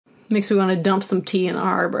Makes me want to dump some tea in the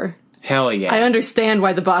harbor. Hell yeah. I understand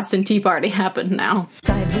why the Boston Tea Party happened now.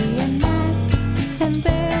 Ivy and Matt, and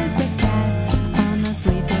there's a cat on the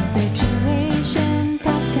Sleeping Situation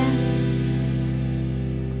podcast.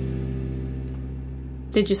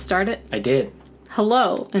 Did you start it? I did.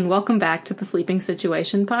 Hello, and welcome back to the Sleeping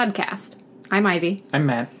Situation podcast. I'm Ivy. I'm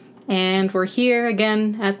Matt. And we're here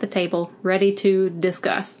again at the table, ready to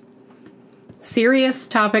discuss. Serious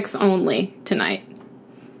topics only tonight.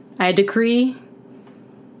 I decree,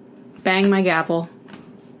 bang my gavel,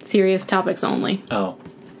 serious topics only. Oh.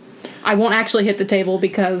 I won't actually hit the table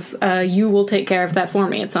because you will take care of that for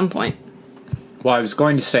me at some point. Well, I was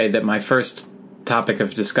going to say that my first topic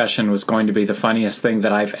of discussion was going to be the funniest thing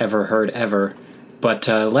that I've ever heard ever. But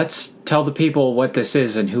let's tell the people what this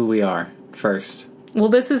is and who we are first. Well,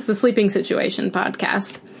 this is the Sleeping Situation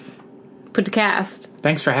podcast. Put to cast.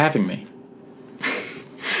 Thanks for having me.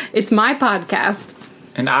 It's my podcast.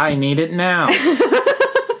 And I need it now.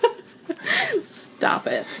 Stop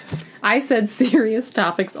it. I said serious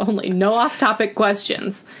topics only. No off-topic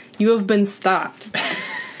questions. You have been stopped.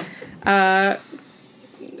 We're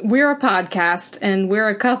a podcast, and we're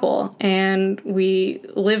a couple, and we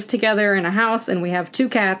live together in a house, and we have 2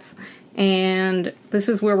 cats, and this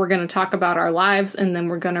is where we're going to talk about our lives, and then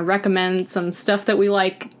we're going to recommend some stuff that we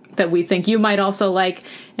like, that we think you might also like,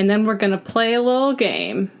 and then we're going to play a little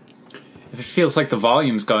game. If it feels like the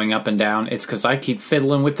volume's going up and down, it's because I keep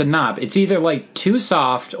fiddling with the knob. It's either, like, too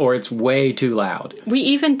soft or it's way too loud. We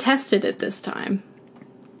even tested it this time.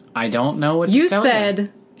 I don't know what You to tell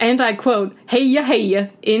said, and I quote, hey ya,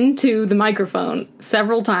 into the microphone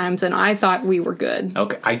several times, and I thought we were good.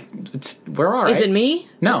 Okay, we're all right. Is it me?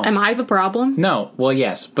 No. Am I the problem? No. Well,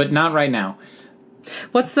 yes, but not right now.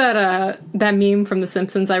 What's that meme from The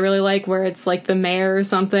Simpsons I really like, where it's like the mayor or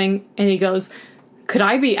something, and he goes, could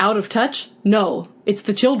I be out of touch? No, it's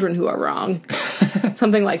the children who are wrong.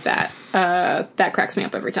 Something like that. That cracks me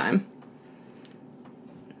up every time.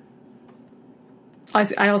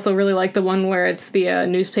 I also really like the one where it's the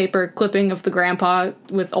newspaper clipping of the grandpa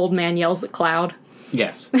with old man yells at cloud.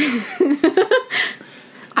 Yes.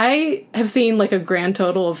 I have seen like a grand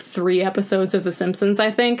total of 3 episodes of The Simpsons,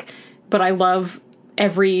 I think, but I love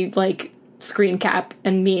every like screen cap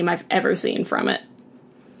and meme I've ever seen from it.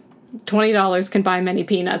 $20 can buy many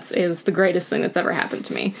peanuts is the greatest thing that's ever happened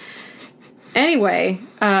to me. Anyway,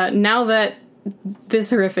 now that this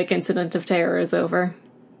horrific incident of terror is over,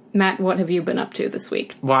 Matt, what have you been up to this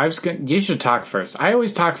week? Well, you should talk first. I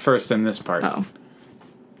always talk first in this part. Oh.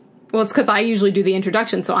 Well, it's because I usually do the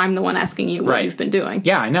introduction, so I'm the one asking you what Right. you've been doing.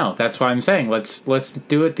 Yeah, I know. That's why I'm saying let's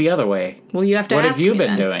do it the other way. Well, you have to What ask have you me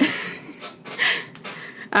been then.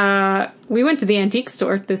 doing? We went to the antique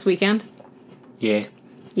store this weekend. Yeah.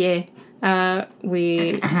 Yeah.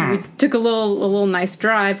 We took a little nice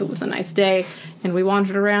drive. It was a nice day, and we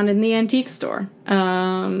wandered around in the antique store.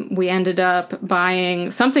 We ended up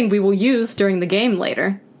buying something we will use during the game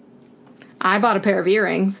later. I bought a pair of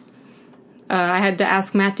earrings. I had to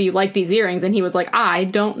ask Matt, do you like these earrings? And he was like, I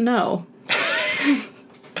don't know.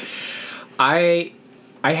 I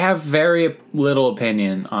have very little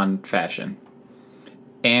opinion on fashion.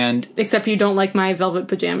 And Except you don't like my velvet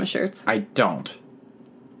pajama shirts. I don't.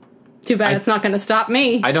 Too bad it's not going to stop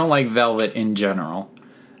me. I don't like velvet in general.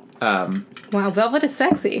 Wow, velvet is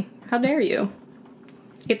sexy. How dare you?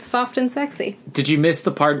 It's soft and sexy. Did you miss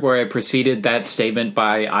the part where I preceded that statement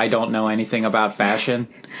by I don't know anything about fashion?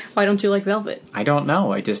 Why don't you like velvet? I don't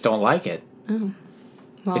know. I just don't like it. Oh.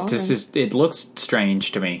 Well, It looks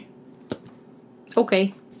strange to me.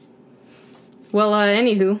 okay. Well,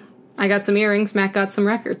 anywho, I got some earrings, Matt got some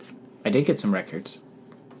records. I did get some records.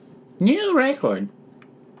 New record.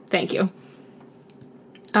 Thank you.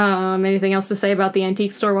 Anything else to say about the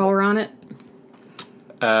antique store while we're on it?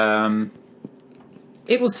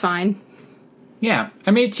 It was fine. Yeah.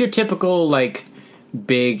 I mean, it's your typical, like,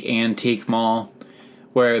 big antique mall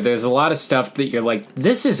where there's a lot of stuff that you're like,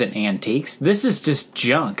 this isn't antiques. This is just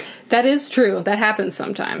junk. That is true. That happens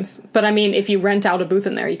sometimes. But, I mean, if you rent out a booth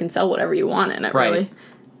in there, you can sell whatever you want in it, Right. really.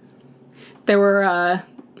 There were,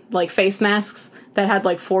 like, face masks that had,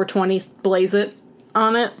 like, 420 Blaze It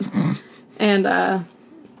on it. And,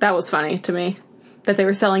 that was funny to me. That they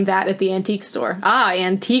were selling that at the antique store. Ah,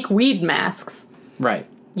 antique weed masks. Right.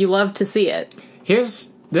 You love to see it.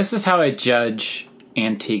 This is how I judge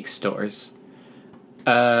antique stores.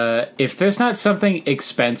 If there's not something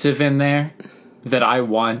expensive in there that I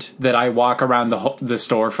want, that I walk around the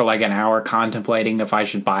store for like an hour contemplating if I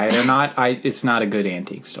should buy it or not, it's not a good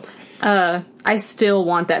antique store. I still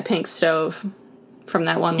want that pink stove from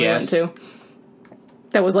that one we went to.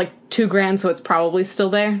 That was like $2,000, so it's probably still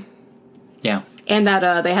there. Yeah. And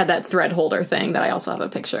that they had that thread holder thing that I also have a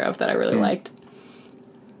picture of that I really liked.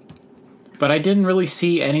 But I didn't really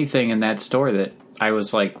see anything in that store that I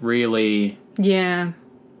was, like, really... Yeah.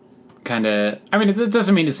 Kind of... I mean, it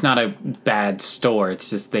doesn't mean it's not a bad store. It's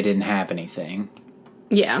just they didn't have anything.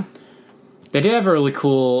 Yeah. They did have a really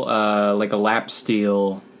cool, like, a lap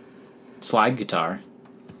steel slide guitar.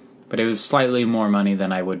 But it was slightly more money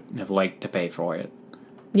than I would have liked to pay for it.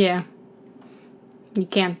 Yeah. You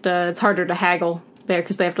can't... it's harder to haggle there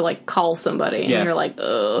because they have to, like, call somebody. And you're like,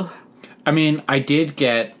 ugh. I mean, I did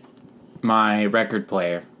get my record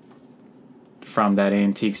player from that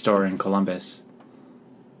antique store in Columbus.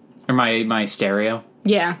 Or my stereo.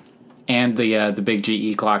 Yeah. And the big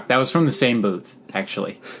GE clock. That was from the same booth,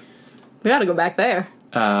 actually. We gotta go back there.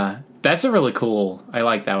 That's a really cool... I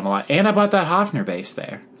like that one a lot. And I bought that Hofner bass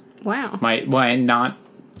there. Wow. My not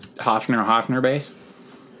Hofner bass.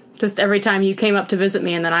 Just every time you came up to visit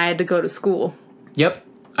me and then I had to go to school. Yep.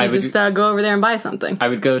 I would just go over there and buy something. I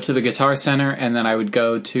would go to the Guitar Center and then I would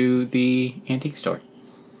go to the antique store.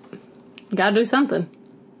 Gotta do something.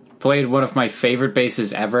 Played one of my favorite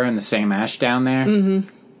basses ever in the same ash down there. Mm-hmm.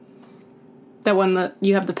 That one that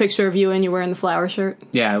you have the picture of you in, you're wearing the flower shirt?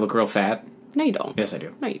 Yeah, I look real fat. No, you don't. Yes, I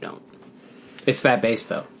do. No, you don't. It's that bass,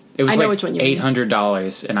 though. It was I know like which one you mean.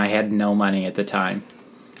 $800, and I had no money at the time.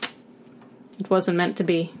 It wasn't meant to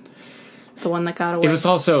be the one that got away. It was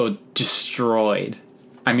also destroyed.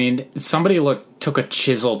 I mean, somebody took a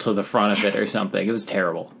chisel to the front of it or something. It was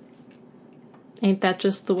terrible. Ain't that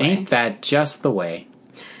just the way? Ain't that just the way?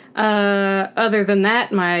 Other than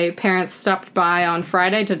that, my parents stopped by on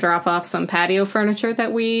Friday to drop off some patio furniture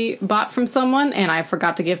that we bought from someone, and I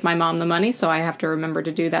forgot to give my mom the money, so I have to remember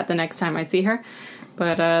to do that the next time I see her.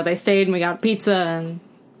 But they stayed, and we got pizza and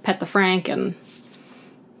pet the Frank, and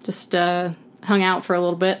just hung out for a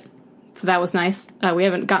little bit. So that was nice. We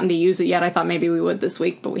haven't gotten to use it yet. I thought maybe we would this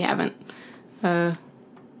week, but we haven't. But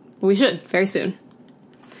we should, very soon.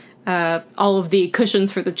 All of the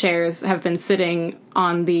cushions for the chairs have been sitting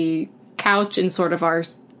on the couch in sort of our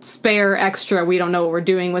spare extra, we don't know what we're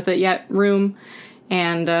doing with it yet, room.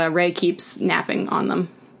 And Ray keeps napping on them.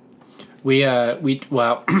 We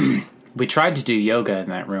tried to do yoga in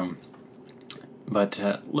that room.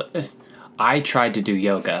 But I tried to do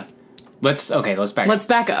yoga. Let's back up. Let's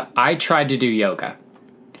back up. I tried to do yoga.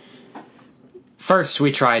 First,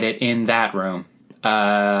 we tried it in that room.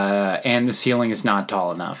 And the ceiling is not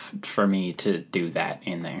tall enough for me to do that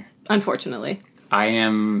in there. Unfortunately. I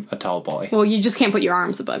am a tall boy. Well, you just can't put your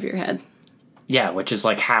arms above your head. Yeah, which is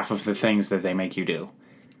like half of the things that they make you do.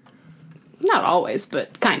 Not always,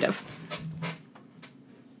 but kind of.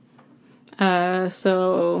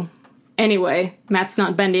 So anyway, Matt's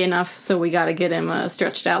not bendy enough, so we gotta get him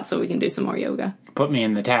stretched out so we can do some more yoga. Put me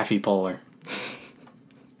in the taffy puller.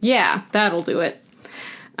 Yeah, that'll do it.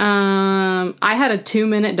 I had a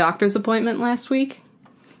 2-minute doctor's appointment last week.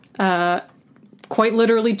 Quite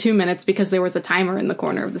literally 2 minutes because there was a timer in the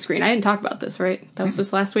corner of the screen. I didn't talk about this, right? That was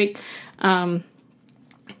just last week.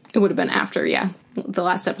 It would have been after, the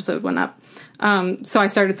last episode went up. So I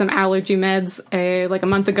started some allergy meds like a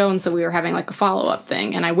month ago, and so we were having like a follow-up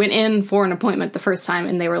thing. And I went in for an appointment the first time,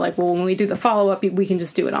 and they were like, well, when we do the follow-up, we can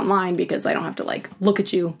just do it online because I don't have to like look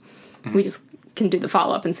at you. Mm-hmm. We just can do the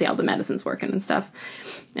follow-up and see how the medicine's working and stuff.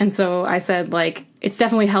 And so I said, like, it's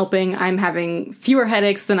definitely helping. I'm having fewer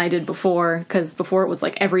headaches than I did before, because before it was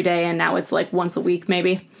like every day, and now it's like once a week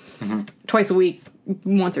maybe. Mm-hmm. Twice a week,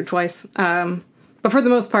 once or twice. But for the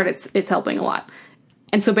most part, it's helping a lot.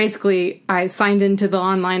 And so basically, I signed into the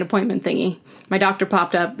online appointment thingy. My doctor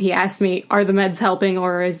popped up. He asked me, are the meds helping,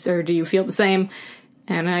 or do you feel the same?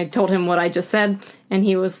 And I told him what I just said, and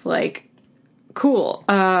he was like, cool,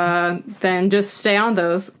 then just stay on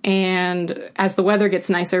those. And as the weather gets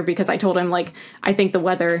nicer, because I told him, like, I think the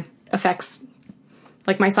weather affects,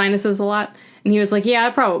 like, my sinuses a lot. And he was like, yeah,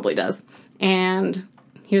 it probably does. And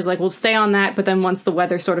he was like, well, stay on that, but then once the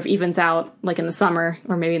weather sort of evens out, like in the summer,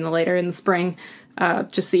 or maybe later in the spring,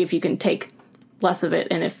 just see if you can take less of it,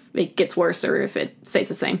 and if it gets worse, or if it stays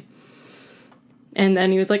the same. And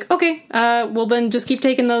then he was like, okay, well then just keep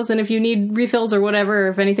taking those, and if you need refills or whatever,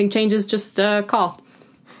 or if anything changes, just call.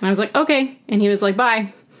 And I was like, okay. And he was like,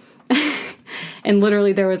 bye. And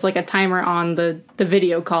literally there was like a timer on the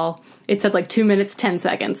video call. It said like 2 minutes, 10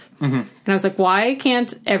 seconds. Mm-hmm. And I was like, why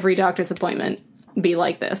can't every doctor's appointment be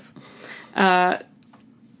like this?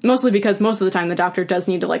 Mostly because most of the time the doctor does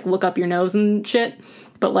need to like look up your nose and shit.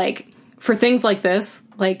 But like for things like this,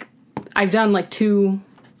 like I've done like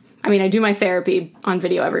I do my therapy on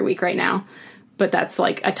video every week right now, but that's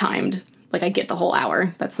like a timed Like, I get the whole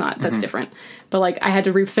hour. That's different. But, like, I had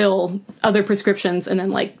to refill other prescriptions and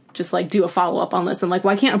then, like, just, like, do a follow-up on this. And, like,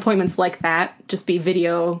 why can't appointments like that just be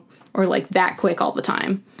video or, like, that quick all the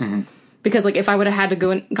time? Mm-hmm. Because, like, if I would have had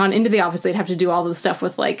to gone into the office, they'd have to do all the stuff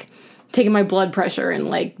with, like, taking my blood pressure and,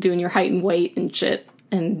 like, doing your height and weight and shit.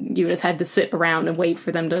 And you just had to sit around and wait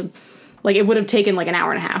for them to... Like, it would have taken, like, an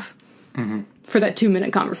hour and a half for that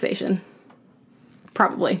 2-minute conversation.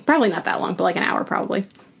 Probably not that long, but, like, an hour probably.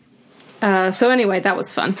 So anyway, that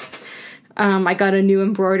was fun. I got a new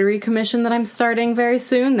embroidery commission that I'm starting very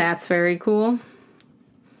soon. That's very cool.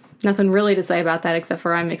 Nothing really to say about that except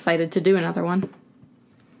for I'm excited to do another one.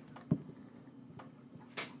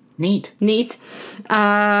 Neat.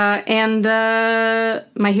 And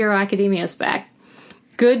My Hero Academia is back.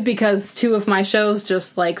 Good, because 2 of my shows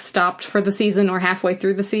just, like, stopped for the season or halfway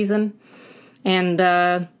through the season. And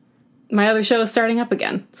my other show is starting up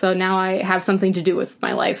again. So now I have something to do with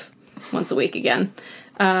my life once a week again.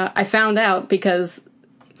 I found out because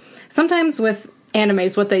sometimes with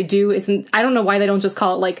animes, what they do isn't... I don't know why they don't just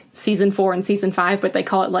call it, like, Season 4 and Season 5, but they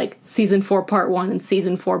call it, like, Season 4 Part 1 and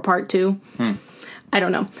Season 4 Part 2. I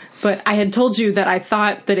don't know. But I had told you that I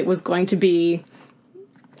thought that it was going to be...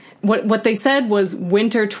 What they said was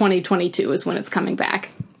winter 2022 is when it's coming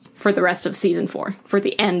back for the rest of Season 4, for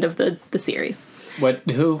the end of the series.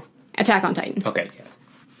 Who? Attack on Titan. Okay,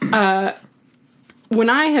 yes. When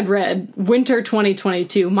I had read winter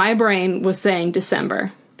 2022, my brain was saying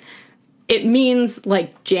December. It means,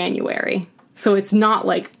 like, January. So it's not,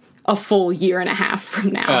 like, a full year and a half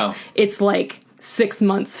from now. Oh. It's, like, 6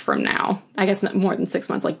 months from now. I guess not more than 6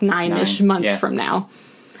 months, like 9-ish months from now.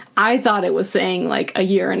 I thought it was saying, like, a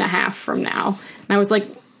year and a half from now. And I was like,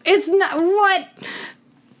 it's not... What?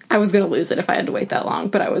 I was going to lose it if I had to wait that long.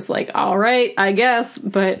 But I was like, all right, I guess.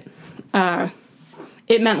 But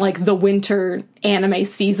it meant, like, the winter anime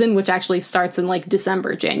season, which actually starts in, like,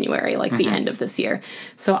 December, January, like, the end of this year.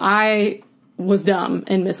 So I was dumb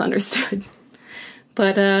and misunderstood.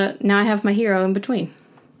 But now I have my hero in between.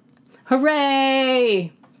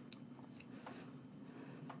 Hooray!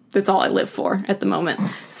 That's all I live for at the moment.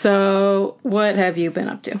 So, what have you been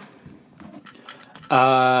up to?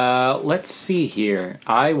 Let's see here.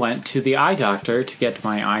 I went to the eye doctor to get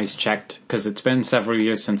my eyes checked, because it's been several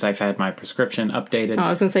years since I've had my prescription updated. Oh, I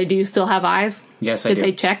was going to say, do you still have eyes? Yes, I do. Did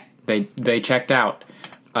they check? They checked out.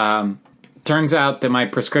 Turns out that my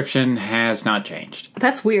prescription has not changed.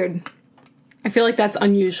 That's weird. I feel like that's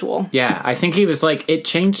unusual. Yeah, I think he was like, it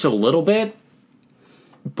changed a little bit,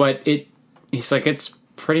 but he's like, it's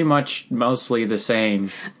pretty much mostly the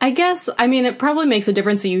same. I guess, I mean, it probably makes a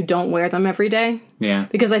difference that you don't wear them every day. Yeah.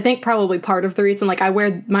 Because I think probably part of the reason, like, I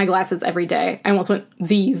wear my glasses every day. I almost went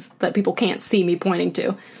these that people can't see me pointing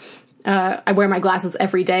to. I wear my glasses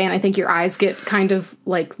every day, and I think your eyes get kind of,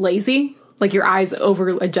 like, lazy. Like, your eyes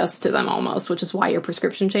over-adjust to them almost, which is why your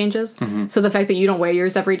prescription changes. Mm-hmm. So the fact that you don't wear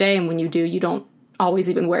yours every day, and when you do, you don't always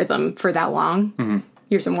even wear them for that long. Mm-hmm.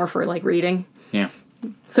 Yours are more for, like, reading. Yeah.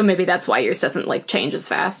 So maybe that's why yours doesn't, like, change as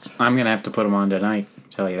fast. I'm going to have to put them on tonight,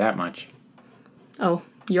 tell you that much. Oh,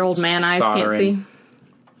 your old man eyes Soldering.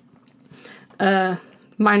 can't see?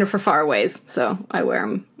 Mine are for far ways, so I wear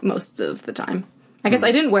them most of the time. I guess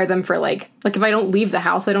I didn't wear them for, like, if I don't leave the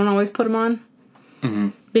house, I don't always put them on. Mm-hmm.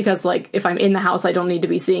 Because, like, if I'm in the house, I don't need to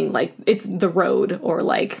be seeing, like, it's the road or,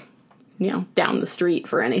 like, you know, down the street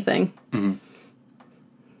for anything. Mm-hmm.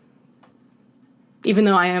 Even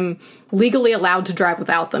though I am legally allowed to drive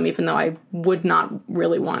without them, even though I would not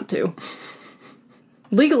really want to.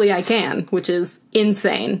 Legally, I can, which is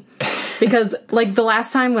insane. Because, like, the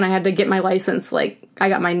last time when I had to get my license, like, I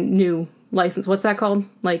got my new license. What's that called?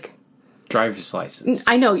 Like... Driver's license.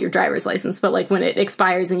 I know your driver's license, but, like, when it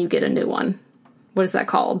expires and you get a new one. What is that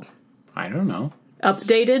called? I don't know.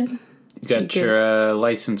 Updated? You got your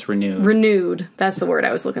license renewed. Renewed. That's the word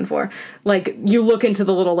I was looking for. Like, you look into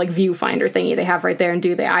the little, like, viewfinder thingy they have right there and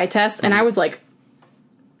do the eye test. Mm-hmm. And I was, like,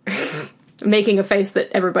 making a face that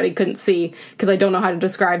everybody couldn't see because I don't know how to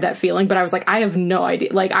describe that feeling. But I was like, I have no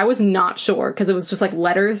idea. Like, I was not sure because it was just, like,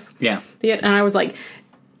 letters. Yeah. And I was like,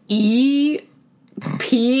 E,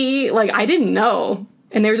 P. Like, I didn't know.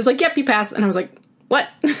 And they were just like, yep, you passed. And I was like, what?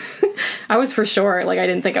 I was for sure. Like, I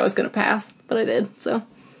didn't think I was going to pass. But I did. So...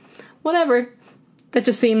 whatever. That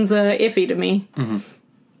just seems iffy to me. Mm-hmm.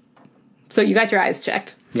 So you got your eyes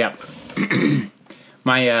checked. Yep.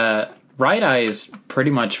 My right eye is pretty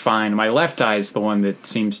much fine. My left eye is the one that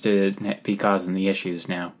seems to be causing the issues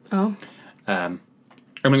now. Oh. I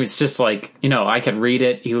mean, it's just like, you know, I could read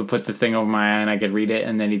it. He would put the thing over my eye and I could read it.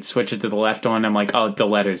 And then he'd switch it to the left one. I'm like, oh, the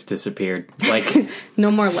letters disappeared. Like, no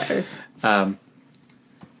more letters.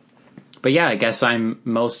 But yeah, I guess I'm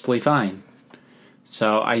mostly fine.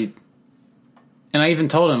 So I even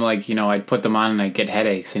told him, like, I'd put them on and I'd get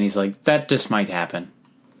headaches. And he's like, that just might happen.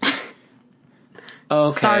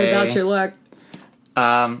 Okay. Sorry about your luck.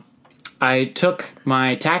 I took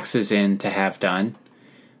my taxes in to have done.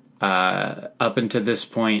 Up until this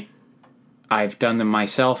point, I've done them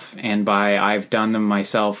myself. And by I've done them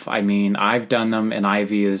myself, I mean I've done them and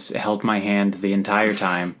Ivy has held my hand the entire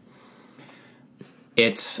time.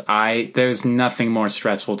 There's nothing more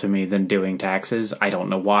stressful to me than doing taxes. I don't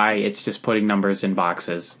know why. It's just putting numbers in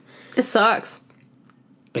boxes. It sucks.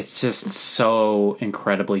 It's just so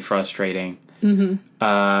incredibly frustrating. Mm-hmm.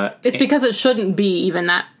 It's because it shouldn't be even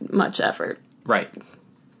that much effort. Right.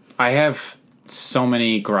 I have so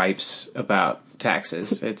many gripes about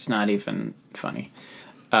taxes. It's not even funny.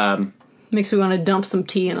 Makes me want to dump some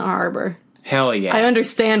tea in the harbor. Hell yeah. I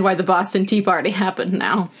understand why the Boston Tea Party happened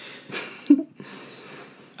now.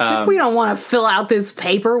 We don't want to fill out this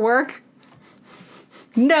paperwork.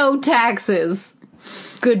 No taxes.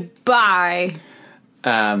 Goodbye.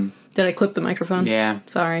 Did I clip the microphone? Yeah.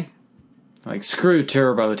 Sorry. Like, screw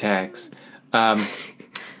TurboTax.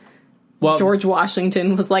 Well, George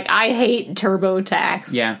Washington was like, I hate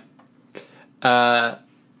TurboTax. Yeah.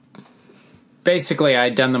 Basically,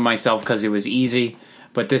 I'd done them myself because it was easy.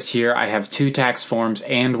 But this year, I have 2 tax forms,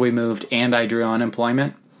 and we moved, and I drew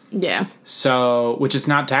unemployment. Yeah. So, which is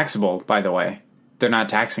not taxable, by the way. They're not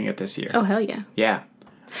taxing it this year. Oh, hell yeah. Yeah.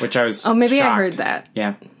 Which I was maybe shocked. I heard that.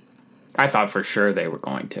 Yeah. I thought for sure they were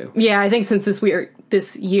going to. Yeah, I think since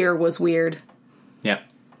this year was weird. Yeah.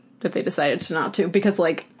 That they decided to not to. Because,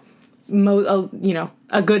 like,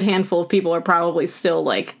 a good handful of people are probably still,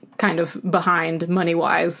 like, kind of behind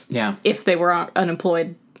money-wise. Yeah. If they were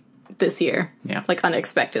unemployed this year. Yeah. Like,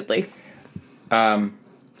 unexpectedly. So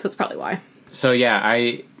that's probably why. So, yeah,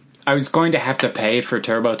 I was going to have to pay for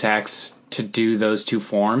TurboTax to do those 2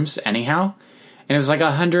 forms anyhow. And it was like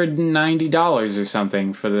 $190 or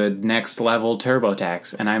something for the next level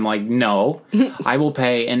TurboTax. And I'm like, no, I will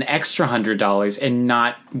pay an extra $100 and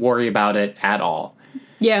not worry about it at all.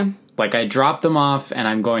 Yeah. Like, I dropped them off and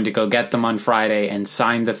I'm going to go get them on Friday and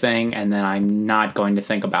sign the thing. And then I'm not going to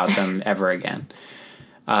think about them ever again.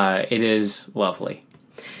 It is lovely.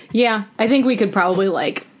 Yeah. I think we could probably,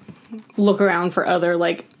 like, look around for other,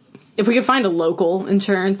 like, if we could find a local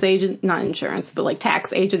insurance agent, not insurance, but, like,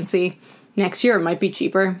 tax agency next year, it might be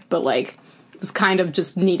cheaper, but, like, it was kind of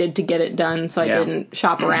just needed to get it done, so I didn't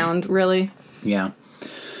shop around, really. Yeah.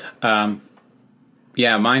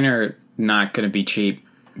 Yeah, mine are not going to be cheap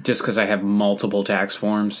just because I have multiple tax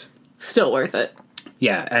forms. Still worth it.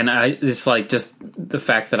 Yeah, and it's, like, just the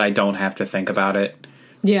fact that I don't have to think about it.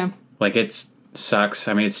 Yeah. Like, it sucks.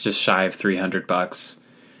 I mean, it's just shy of $300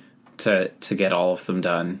 to get all of them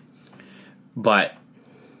done. But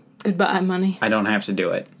goodbye, money. I don't have to do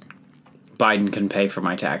it. Biden can pay for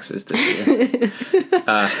my taxes this year.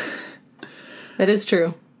 That is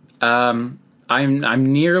true. I'm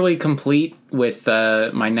nearly complete with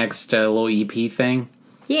my next little EP thing.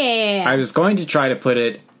 Yeah. I was going to try to put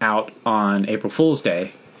it out on April Fool's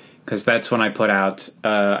Day, because that's when I put out,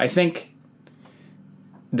 I think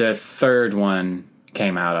the 3rd one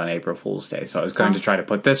came out on April Fool's Day, so I was going to try to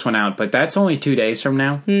put this one out, but that's only 2 days from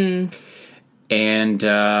now. And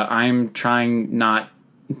I'm trying not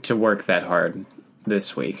to work that hard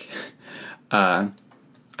this week. I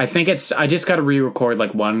think I just got to re-record,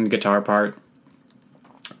 like, one guitar part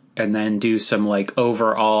and then do some, like,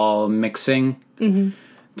 overall mixing.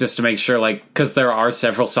 Just to make sure, like, because there are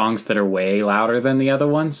several songs that are way louder than the other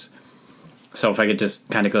ones. So if I could just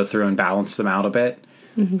kind of go through and balance them out a bit.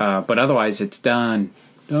 But otherwise, it's done.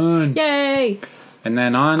 Done. Yay! And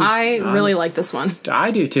then I really like this one.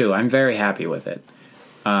 I do too. I'm very happy with it.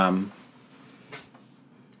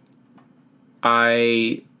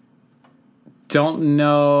 I don't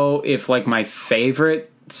know if, like, my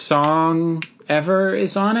favorite song ever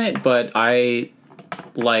is on it, but I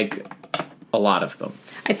like a lot of them.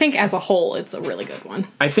 I think as a whole, it's a really good one.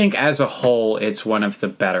 I think as a whole, it's one of the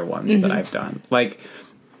better ones that I've done. Like,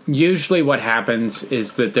 usually what happens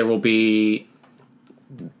is that there will be,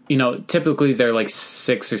 typically there are like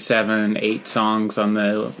 6 or 7, 8 songs on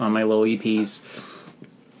my little EPs.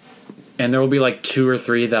 And there will be like 2 or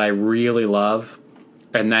 3 that I really love.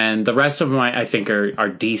 And then the rest of them I think are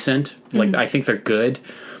decent. Like, I think they're good,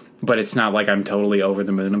 but it's not like I'm totally over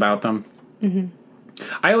the moon about them.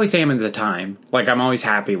 I always am at the time. Like, I'm always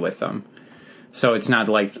happy with them. So it's not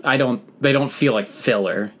like they don't feel like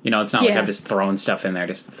filler. It's not like I'm just throwing stuff in there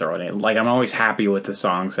just to throw it in. Like, I'm always happy with the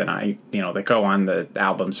songs, and they go on the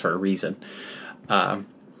albums for a reason. But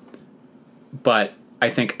I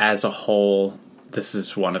think as a whole, this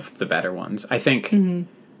is one of the better ones. I think,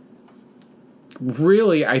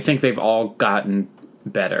 really, I think they've all gotten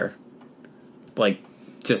better. Like,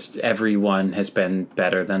 just every one has been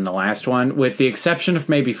better than the last one, with the exception of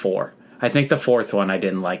maybe 4. I think the 4th one I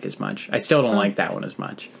didn't like as much. I still don't like that one as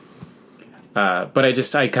much. But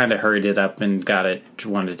I kind of hurried it up and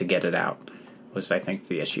wanted to get it out, was I think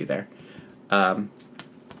the issue there. And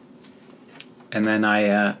then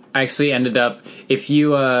I actually ended up, if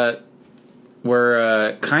you were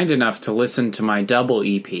kind enough to listen to my double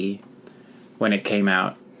EP when it came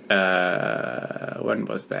out, when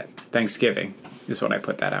was that? Thanksgiving is when I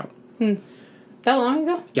put that out. That long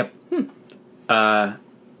ago? Yep.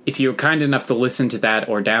 If you were kind enough to listen to that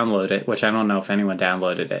or download it, which I don't know if anyone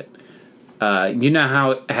downloaded it, you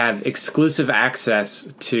now have exclusive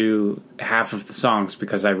access to half of the songs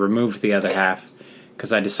because I removed the other half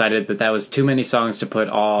because I decided that was too many songs to put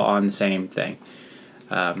all on the same thing.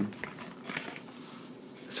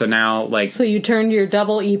 So now, like... So you turned your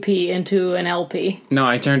double EP into an LP. No,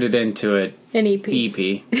 I turned it into an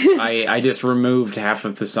EP. I just removed half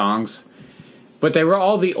of the songs. But they were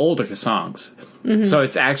all the older songs. Mm-hmm. So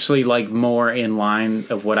it's actually, like, more in line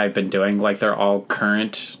of what I've been doing. Like, they're all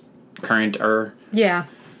current-er. Yeah.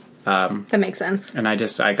 That makes sense. And I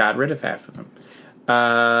got rid of half of them.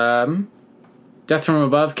 Death from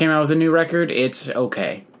Above came out with a new record. It's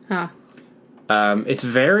okay. Huh. It's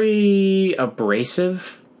very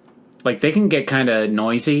abrasive. Like, they can get kind of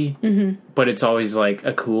noisy, but it's always, like,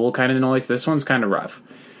 a cool kind of noise. This one's kind of rough.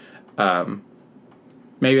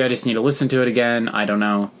 Maybe I just need to listen to it again. I don't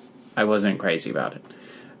know. I wasn't crazy about it.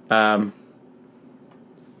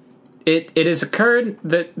 It has occurred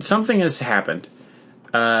that something has happened.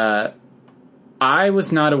 I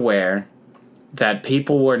was not aware that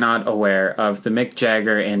people were not aware of the Mick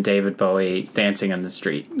Jagger and David Bowie dancing in the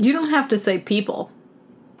street. You don't have to say people.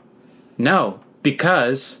 No,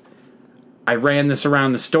 because I ran this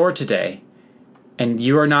around the store today, and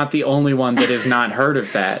you are not the only one that has not heard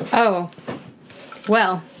of that. Oh.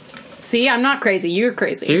 Well, see, I'm not crazy. You're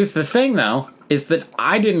crazy. Here's the thing, though, is that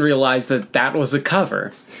I didn't realize that was a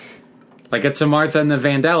cover. Like, it's a Martha and the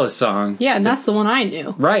Vandellas song. Yeah, and that's the one I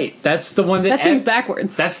knew. Right. That's the one that... That seems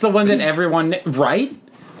backwards. That's the one that everyone... Right?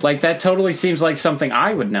 Like, that totally seems like something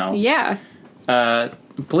I would know. Yeah.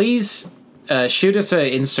 Please shoot us an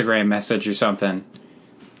Instagram message or something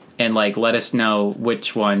and, like, let us know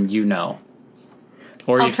which one you know.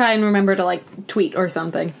 Or I'll try and remember to, like, tweet or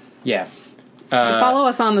something. Yeah. Follow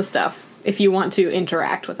us on the stuff if you want to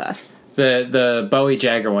interact with us. The Bowie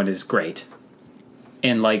Jagger one is great.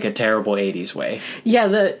 In, like, a terrible 80s way. Yeah,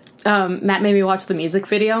 Matt made me watch the music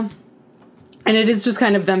video. And it is just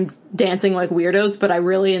kind of them dancing like weirdos, but I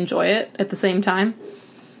really enjoy it at the same time.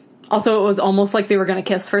 Also, it was almost like they were going to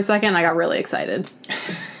kiss for a second. I got really excited.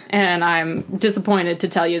 And I'm disappointed to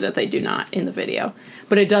tell you that they do not in the video.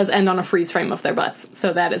 But it does end on a freeze frame of their butts,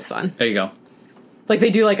 so that is fun. There you go. Like, they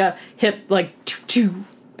do, like, a hip, like, choo-choo,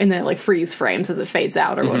 and then it, like, freeze frames as it fades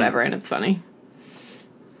out or whatever, and it's funny.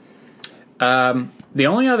 The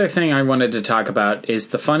only other thing I wanted to talk about is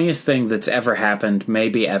the funniest thing that's ever happened,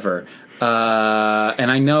 maybe ever.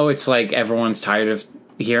 And I know it's like everyone's tired of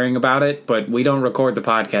hearing about it, but we don't record the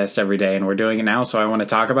podcast every day, and we're doing it now, so I want to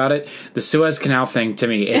talk about it. The Suez Canal thing, to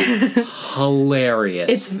me, is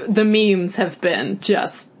hilarious. The memes have been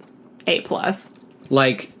just A+.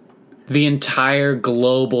 Like, the entire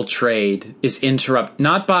global trade is interrupted,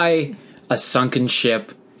 not by a sunken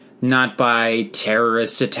ship, not by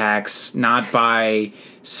terrorist attacks, not by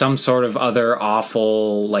some sort of other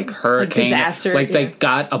awful, like, hurricane. Like disaster. Like, they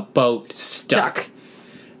got a boat stuck.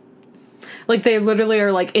 Like, they literally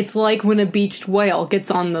are like, it's like when a beached whale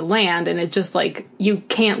gets on the land and it just, like, you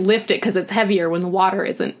can't lift it because it's heavier when the water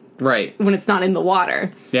isn't. Right. When it's not in the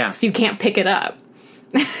water. Yeah. So you can't pick it up.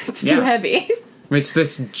 It's too heavy. It's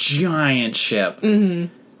this giant ship.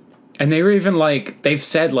 Mm-hmm. And they were even, like, they've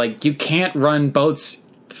said, like, you can't run boats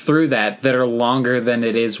through that are longer than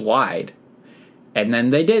it is wide. And then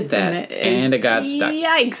they did that, and it got stuck.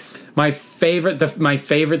 Yikes. My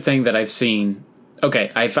favorite thing that I've seen...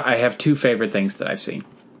 Okay, I have two favorite things that I've seen.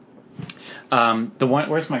 The one...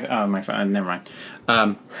 Where's my phone? Never mind.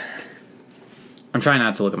 I'm trying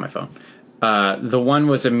not to look at my phone. The one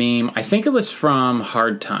was a meme. I think it was from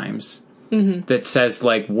Hard Times. Mm-hmm. That says,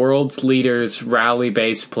 like, world's leaders, rally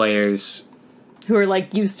bass players... Who are,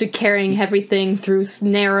 like, used to carrying everything through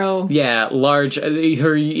narrow... Yeah, large...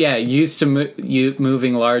 used to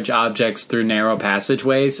moving large objects through narrow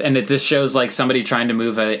passageways. And it just shows, like, somebody trying to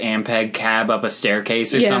move an Ampeg cab up a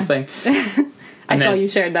staircase or something. I saw you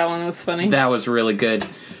shared that one. It was funny. That was really good.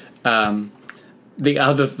 The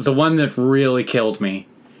one that really killed me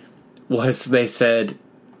was they said,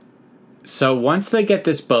 so once they get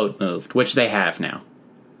this boat moved, which they have now.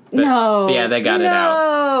 No. Yeah, they got it out.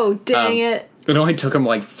 No, dang it. It only took them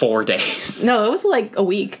like 4 days. No, it was like a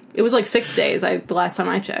week. It was like 6 days the last time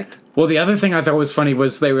I checked. Well, the other thing I thought was funny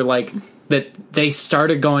was they were like, that they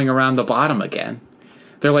started going around the bottom again.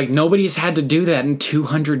 They're like, nobody's had to do that in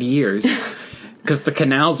 200 years. Because the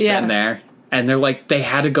canal's been there. And they're like, they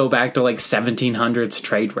had to go back to like 1700s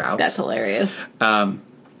trade routes. That's hilarious.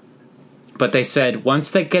 But they said,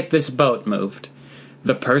 once they get this boat moved,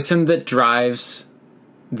 the person that drives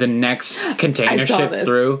the next container ship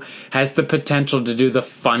through has the potential to do the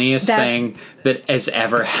funniest thing that has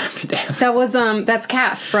ever happened ever. That was, that's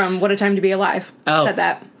Kath from What a Time to Be Alive. Said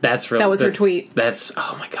that. That's really... That was her tweet. That's,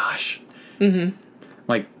 oh my gosh. Mm-hmm.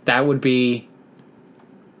 Like, that would be...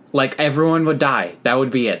 Like, everyone would die. That would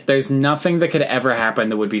be it. There's nothing that could ever happen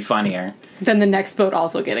that would be funnier. Than the next boat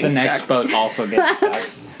also getting stuck. The next boat also gets stuck.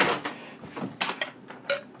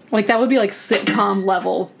 Like, that would be, like, sitcom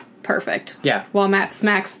level perfect. Yeah. While Matt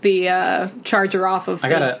smacks the charger off of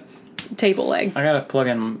the table leg. I gotta plug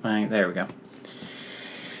in my... There we go.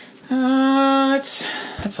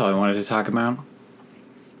 That's all I wanted to talk about.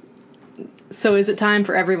 So is it time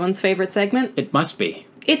for everyone's favorite segment? It must be.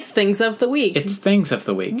 It's Things of the Week. It's Things of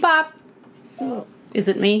the Week. Bop! Is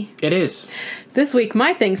it me? It is. This week,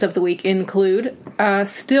 my Things of the Week include,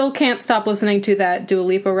 still can't stop listening to that Dua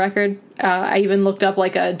Lipa record. I even looked up,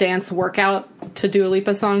 like, a dance workout to Dua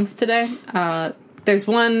Lipa songs today. There's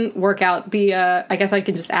one workout, I guess I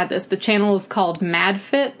can just add this. The channel is called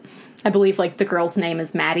MadFit. I believe, like, the girl's name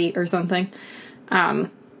is Maddie or something.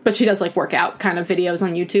 But she does, like, workout kind of videos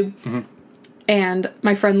on YouTube. Mm-hmm. And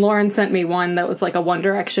my friend Lauren sent me one that was, like, a One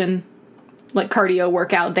Direction, like, cardio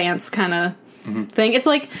workout dance kind of thing. It's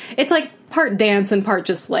like part dance and part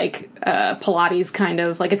just, like, Pilates kind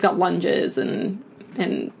of. Like, it's got lunges and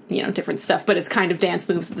you know, different stuff. But it's kind of dance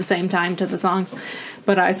moves at the same time to the songs.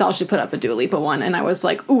 But I saw she put up a Dua Lipa one, and I was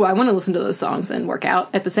like, ooh, I want to listen to those songs and work out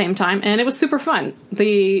at the same time. And it was super fun.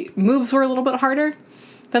 The moves were a little bit harder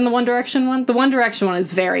than the One Direction one. The One Direction one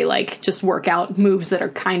is very, like, just workout moves that are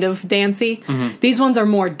kind of dancey. Mm-hmm. These ones are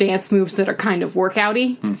more dance moves that are kind of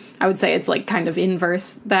workouty. Mm. I would say it's, like, kind of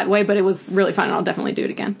inverse that way, but it was really fun, and I'll definitely do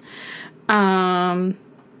it again.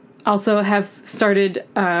 Also have started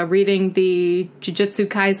reading the Jujutsu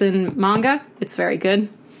Kaisen manga. It's very good.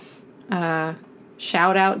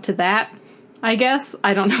 Shout out to that, I guess.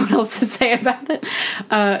 I don't know what else to say about it.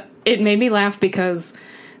 It made me laugh because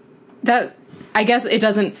I guess it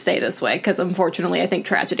doesn't stay this way, because unfortunately I think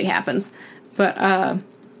tragedy happens. But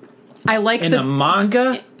I like in the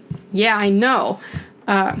manga? Yeah, I know.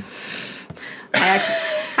 I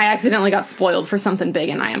accidentally got spoiled for something big,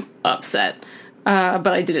 and I am upset. But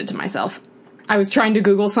I did it to myself. I was trying to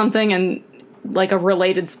Google something, and, like, a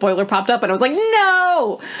related spoiler popped up, and I was like,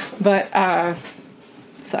 no! But,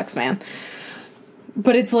 sucks, man.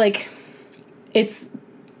 But it's, like, it's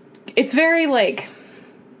very, like...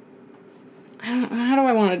 How do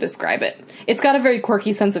I want to describe it? It's got a very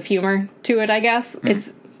quirky sense of humor to it, I guess.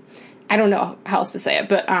 Mm. I don't know how else to say it,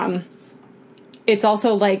 but it's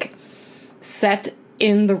also, like, set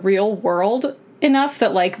in the real world enough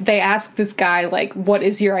that, like, they ask this guy, like, what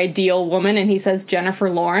is your ideal woman? And he says Jennifer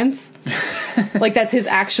Lawrence. Like, that's his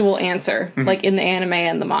actual answer, like, in the anime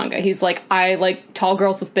and the manga. He's like, I like tall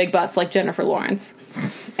girls with big butts like Jennifer Lawrence.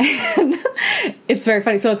 And it's very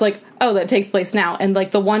funny. So it's like, oh, that takes place now. And, like,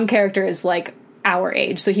 the one character is, like, our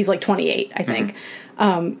age. So he's, like, 28, I think.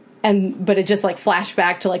 But it just, like, flashed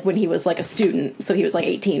back to, like, when he was, like, a student. So he was, like,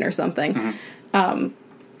 18 or something.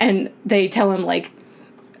 And they tell him, like,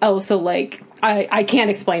 oh, so, like, I can't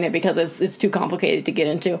explain it because it's too complicated to get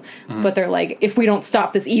into. But they're like, if we don't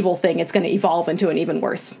stop this evil thing, it's going to evolve into an even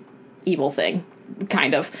worse evil thing,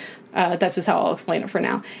 kind of. That's just how I'll explain it for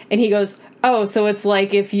now. And he goes, oh, so it's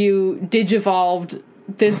like if you digivolved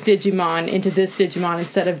this Digimon into this Digimon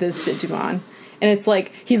instead of this Digimon. And it's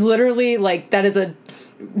like, he's literally, like, that is a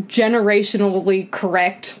generationally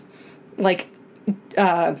correct, like,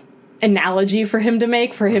 analogy for him to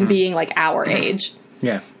make, for him being, like, our age.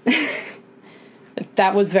 Yeah.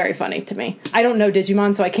 That was very funny to me. I don't know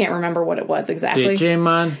Digimon, so I can't remember what it was exactly.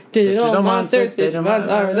 Digimon. Digital monsters, Digimon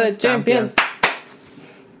are the champions.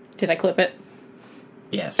 Did I clip it?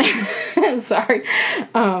 Yes. Sorry.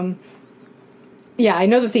 Yeah, I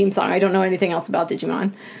know the theme song. I don't know anything else about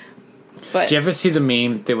Digimon. But did you ever see the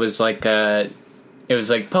meme that was like it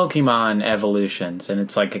was like Pokemon evolutions, and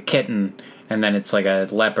it's like a kitten, and then it's like a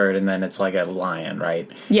leopard, and then it's like a lion,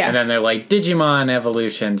 right? Yeah. And then they're like Digimon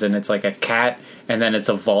evolutions, and it's like a cat, and then it's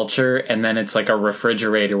a vulture, and then it's like a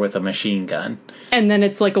refrigerator with a machine gun. And then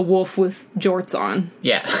it's like a wolf with jorts on.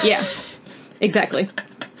 Yeah. Yeah, exactly.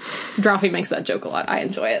 Drawfee makes that joke a lot. I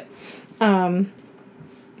enjoy it.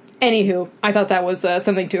 Anywho, I thought that was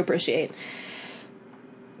something to appreciate.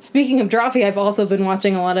 Speaking of Drawfee, I've also been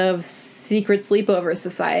watching a lot of Secret Sleepover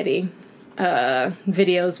Society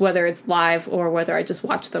videos, whether it's live or whether I just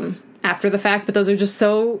watch them after the fact. But those are just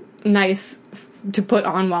so nice to put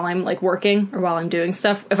on while I'm like working or while I'm doing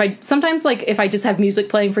stuff. If I just have music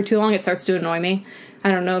playing for too long, it starts to annoy me. I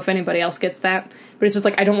don't know if anybody else gets that, but it's just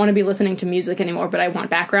like I don't want to be listening to music anymore, but I want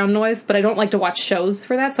background noise. But I don't like to watch shows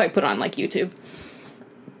for that, so I put on like YouTube.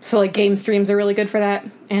 So like game streams are really good for that,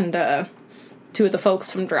 and two of the folks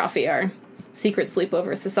from Drawfee are Secret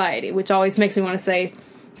Sleepover Society, which always makes me want to say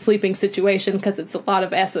sleeping situation because it's a lot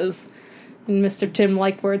of S's, and Mr. Tim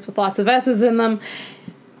liked words with lots of S's in them.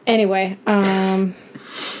 Anyway,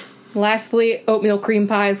 lastly, oatmeal cream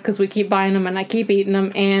pies, because we keep buying them and I keep eating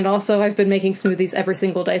them, and also I've been making smoothies every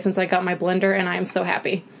single day since I got my blender, and I am so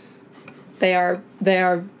happy. They are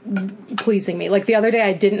pleasing me. Like the other day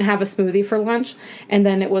I didn't have a smoothie for lunch, and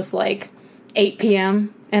then it was like 8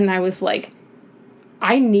 p.m., and I was like,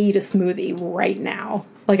 I need a smoothie right now.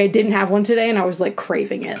 Like I didn't have one today, and I was like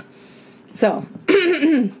craving it. So,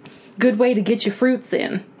 good way to get your fruits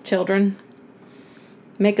in, children.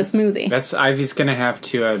 Make a smoothie. Ivy's gonna have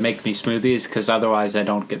to make me smoothies, because otherwise I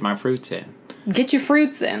don't get my fruits in. Get your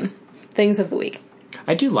fruits in. Things of the week.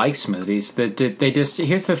 I do like smoothies.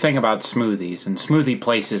 Here's the thing about smoothies, and smoothie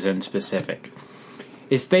places in specific,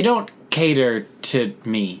 is they don't cater to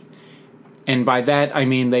me. And by that, I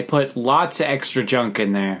mean they put lots of extra junk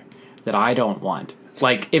in there that I don't want.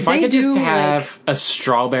 Like, if I could just have a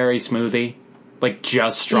strawberry smoothie, like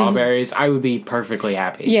just strawberries, I would be perfectly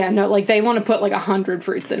happy. Yeah, no, like they want to put like 100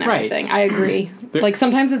 fruits in everything. Right. I agree. Like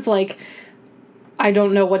sometimes it's like, I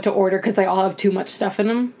don't know what to order because they all have too much stuff in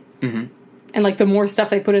them. Mm-hmm. And like the more stuff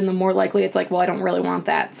they put in, the more likely it's like, well, I don't really want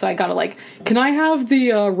that. So I gotta like, can I have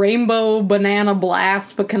the rainbow banana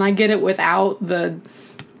blast, but can I get it without the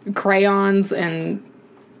crayons and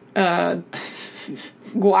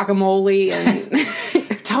guacamole and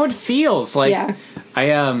it's how it feels. Like,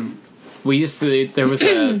 yeah. We used to,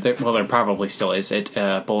 there probably still is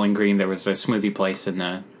at Bowling Green. There was a smoothie place in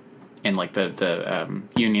the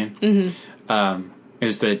Union. Mm-hmm. It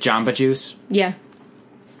was the Jamba Juice. Yeah.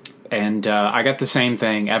 And I got the same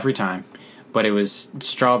thing every time, but it was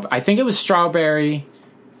I think it was strawberry,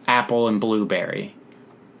 apple, and blueberry.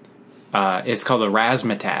 It's called a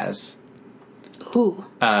Razzmatazz. Ooh.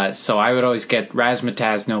 So I would always get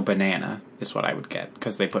Razzmatazz, no banana, is what I would get,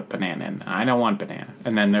 because they put banana in. I don't want banana.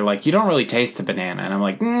 And then they're like, you don't really taste the banana. And I'm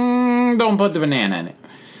like, don't put the banana in it.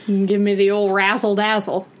 Give me the old razzle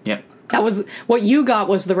dazzle. Yep. That was, what you got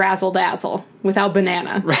was the razzle dazzle, without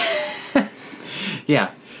banana.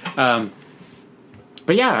 Yeah. But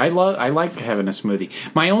yeah, I like having a smoothie.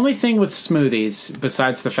 My only thing with smoothies,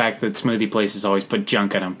 besides the fact that smoothie places always put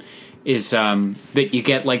junk in them, is that you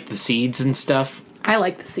get like the seeds and stuff. I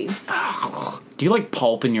like the seeds. Do you like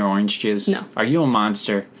pulp in your orange juice? No. Are you a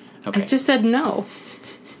monster? Okay. I just said no.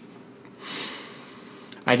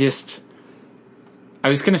 I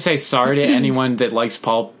was going to say sorry to anyone that likes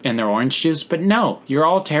pulp in their orange juice, but no, you're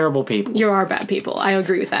all terrible people. You are bad people. I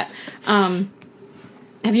agree with that.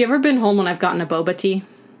 Have you ever been home when I've gotten a boba tea?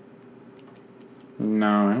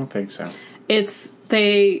 No, I don't think so. It's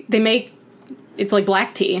like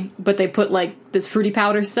black tea, but they put like this fruity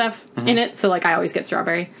powder stuff in it. So like I always get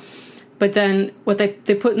strawberry. But then what they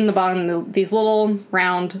put in the bottom, these little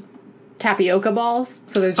round tapioca balls.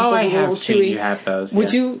 So they're just like a little chewy. I have seen you have those.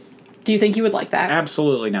 Do you think you would like that?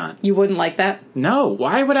 Absolutely not. You wouldn't like that? No.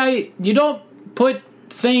 Why would I? You don't put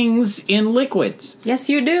things in liquids. Yes,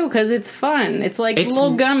 you do, because it's fun. It's like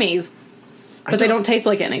little gummies. But they don't taste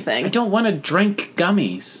like anything. I don't want to drink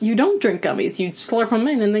gummies. You don't drink gummies. You slurp them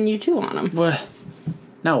in and then you chew on them. Well,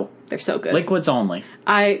 no. They're so good. Liquids only.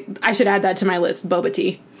 I should add that to my list, boba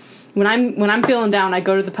tea. When I'm feeling down, I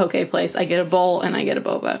go to the poke place, I get a bowl, and I get a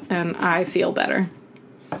boba, and I feel better.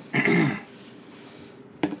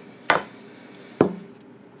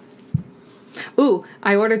 Ooh,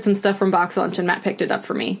 I ordered some stuff from Box Lunch, and Matt picked it up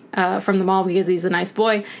for me from the mall because he's a nice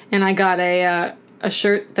boy, and I got a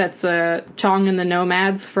shirt that's Chong and the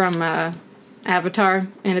Nomads from Avatar,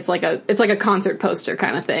 and it's like a concert poster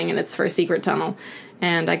kind of thing, and it's for a secret tunnel.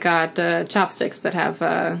 And I got chopsticks that have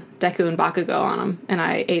Deku and Bakugo on them, and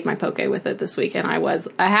I ate my poke with it this week, and I was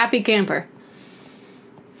a happy camper.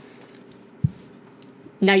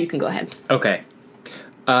 Now you can go ahead. Okay.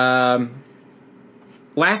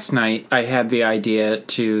 last night I had the idea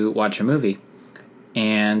to watch a movie.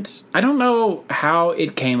 And I don't know how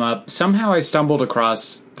it came up. Somehow I stumbled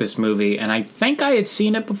across this movie, and I think I had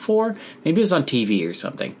seen it before. Maybe it was on TV or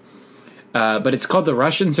something. But it's called The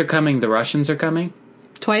Russians Are Coming, The Russians Are Coming.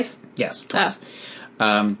 Twice? Yes, twice.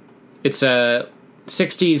 It's a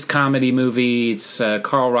 60s comedy movie. It's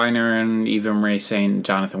Carl Reiner and Eva Marie Saint,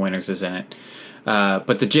 Jonathan Winters is in it.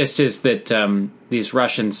 But the gist is that these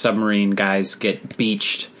Russian submarine guys get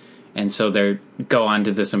beached, and so they go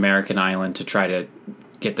onto this American island to try to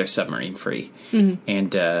get their submarine free. Mm-hmm.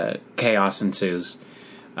 And chaos ensues.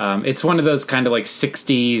 It's one of those kind of like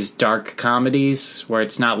 60s dark comedies where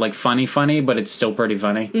it's not like funny, but it's still pretty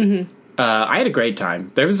funny. Mm-hmm. I had a great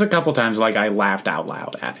time. There was a couple times like I laughed out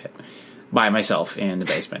loud at it by myself in the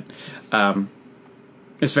basement.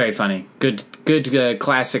 It's very funny. Good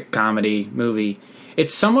classic comedy movie.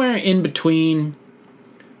 It's somewhere in between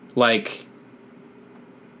like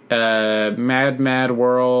Mad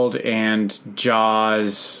World and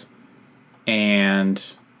Jaws and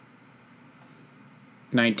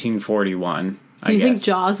 1941. Do you think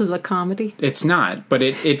Jaws is a comedy? It's not, but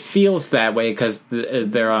it feels that way because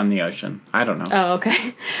they're on the ocean. I don't know. Oh,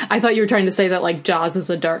 okay. I thought you were trying to say that like Jaws is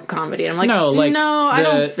a dark comedy. And I'm like, no, I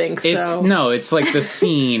don't think so. It's like the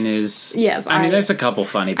scene is. Yes, I mean, there's a couple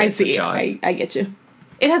funny bits. I see. Of Jaws. I get you.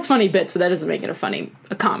 It has funny bits, but that doesn't make it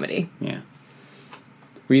a comedy. Yeah.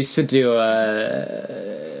 We used to do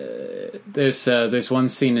there's one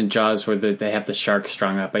scene in Jaws where they have the shark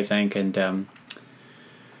strung up, I think, and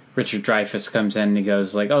Richard Dreyfuss comes in and he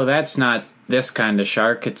goes like, "Oh, that's not this kind of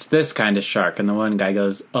shark, it's this kind of shark." And the one guy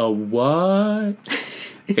goes, "Oh, what?"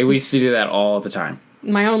 We used to do that all the time.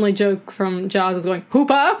 My only joke from Jaws is going,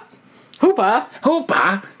 "Hoopa! Hoopa!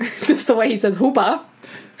 Hoopa!" Just the way he says hoopa.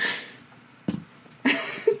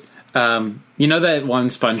 You know that one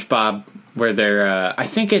SpongeBob where they're, I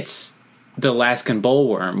think it's the Alaskan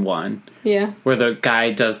bullworm one. Yeah. Where the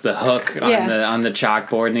guy does the hook on the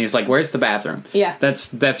chalkboard and he's like, "Where's the bathroom?" Yeah.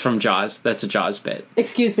 That's from Jaws. That's a Jaws bit.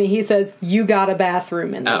 Excuse me, he says, "You got a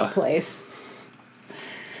bathroom in this place."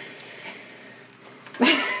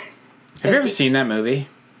 Have you ever seen that movie?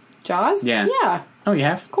 Jaws? Yeah. Yeah. Oh, you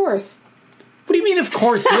have? Of course. What do you mean, of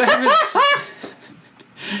course? You haven't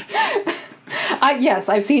Yes,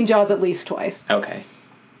 I've seen Jaws at least twice. Okay.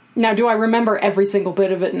 Now, do I remember every single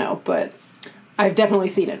bit of it? No, but I've definitely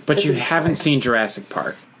seen it. But you haven't seen Jurassic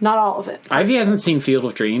Park. Not all of it. Ivy hasn't seen Field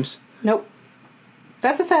of Dreams. Nope.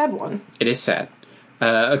 That's a sad one. It is sad.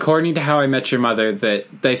 According to How I Met Your Mother, that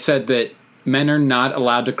they said that men are not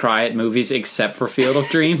allowed to cry at movies except for Field of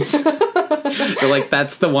Dreams. They're like,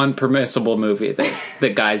 that's the one permissible movie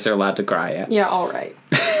that guys are allowed to cry at. Yeah, all right.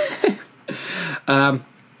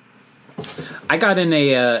 I got in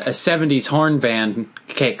a 70s horn band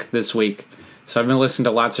kick this week. So I've been listening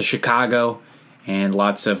to lots of Chicago and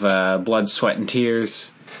lots of Blood, Sweat, and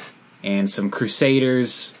Tears and some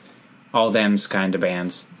Crusaders, all them's kind of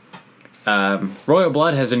bands. Royal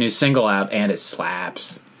Blood has a new single out and it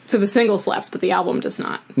slaps. So the single slaps, but the album does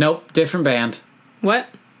not. Nope, different band. What?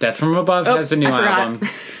 Death from Above has a new album.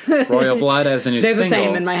 Royal Blood has a new single. They're the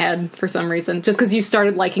same in my head for some reason. Just because you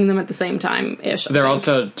started liking them at the same time-ish. They're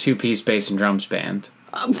also a two-piece bass and drums band.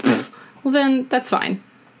 Well, then, that's fine.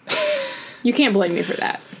 You can't blame me for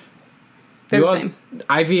that. They're the same.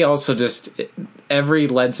 Ivy also just... Every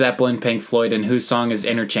Led Zeppelin, Pink Floyd, and Who song is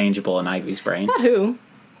interchangeable in Ivy's brain. Not Who.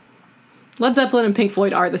 Led Zeppelin and Pink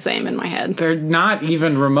Floyd are the same in my head. They're not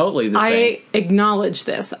even remotely the same. I acknowledge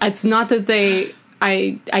this. It's not that they...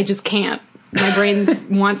 I just can't. My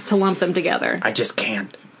brain wants to lump them together. I just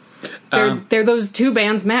can't. They're those two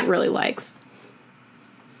bands Matt really likes.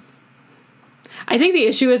 I think the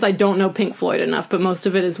issue is I don't know Pink Floyd enough, but most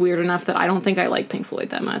of it is weird enough that I don't think I like Pink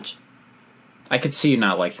Floyd that much. I could see you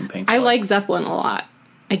not liking Pink Floyd. I like Zeppelin a lot.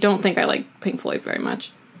 I don't think I like Pink Floyd very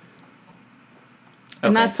much.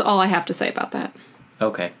 And that's all I have to say about that.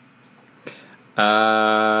 Okay.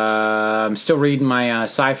 I'm still reading my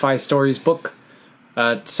sci-fi stories book.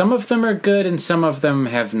 Some of them are good and some of them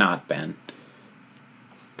have not been.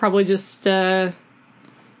 Probably just, some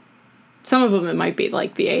of them it might be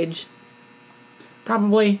like the age.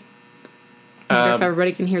 Probably. I wonder if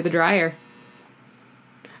everybody can hear the dryer.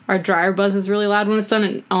 Our dryer buzz is really loud when it's done,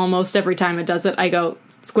 and almost every time it does it, I go,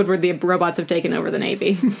 Squidward, the robots have taken over the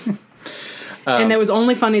Navy. And it was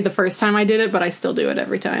only funny the first time I did it, but I still do it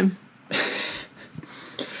every time.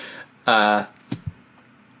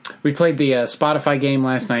 We played the Spotify game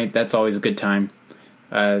last night. That's always a good time.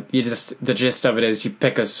 The gist of it is you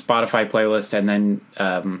pick a Spotify playlist and then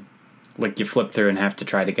you flip through and have to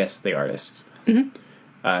try to guess the artists. Mm-hmm.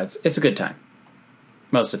 It's a good time.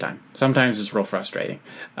 Most of the time. Sometimes it's real frustrating.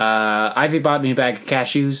 Ivy bought me a bag of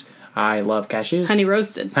cashews. I love cashews. Honey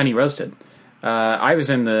roasted. Honey roasted. I was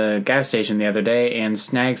in the gas station the other day and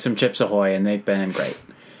snagged some Chips Ahoy, and they've been great.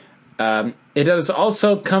 It has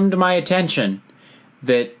also come to my attention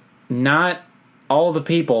that not all the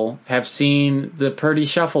people have seen the Purdy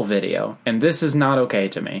Shuffle video, and this is not okay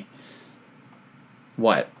to me.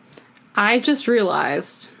 What? I just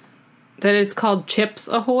realized that it's called Chips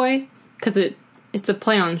Ahoy because it's a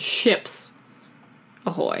play on ships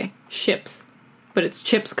ahoy. Ships. But it's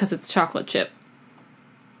chips because it's chocolate chip.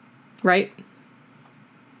 Right?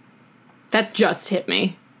 That just hit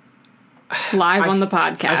me. Live on the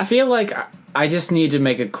podcast. I feel like I just need to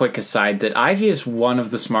make a quick aside that Ivy is one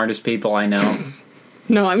of the smartest people I know.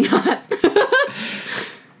 No, I'm not.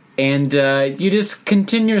 And you just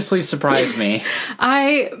continuously surprise me.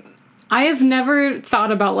 I have never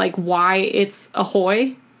thought about, like, why it's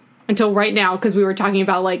ahoy until right now, because we were talking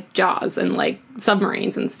about, like, Jaws and, like,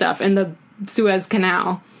 submarines and stuff, and the Suez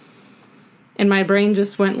Canal. And my brain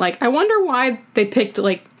just went, like, I wonder why they picked,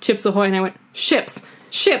 like, Chips Ahoy, and I went, ships,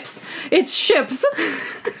 it's ships.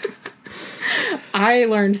 I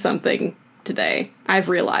learned something today. I've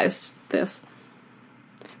realized this.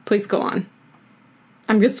 Please go on.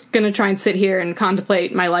 I'm just going to try and sit here and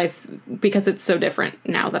contemplate my life because it's so different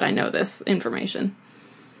now that I know this information.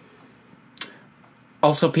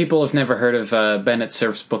 Also, people have never heard of Bennett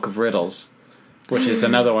Cerf's Book of Riddles, which is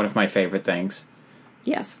another one of my favorite things.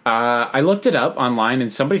 Yes. I looked it up online,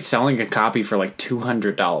 and somebody's selling a copy for like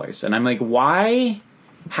 $200. And I'm like, why?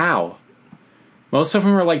 How? Most of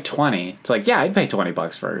them are like 20. It's like, yeah, I'd pay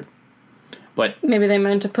 $20 for it. But maybe they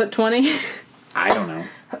meant to put 20. I don't know.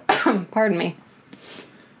 Pardon me.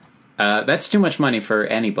 That's too much money for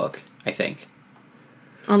any book, I think.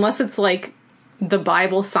 Unless it's like the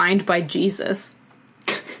Bible signed by Jesus.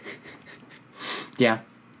 Yeah.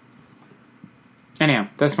 Anyhow,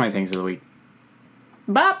 that's my things of the week.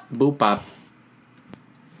 Bop. Boop bop.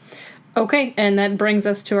 Okay, and that brings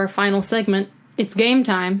us to our final segment. It's game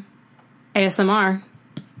time. ASMR.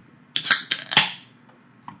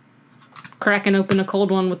 Cracking open a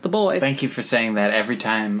cold one with the boys. Thank you for saying that every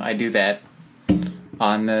time I do that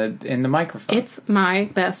in the microphone. It's my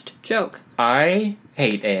best joke. I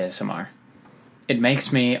hate ASMR. It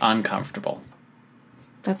makes me uncomfortable.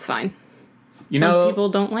 That's fine. Some people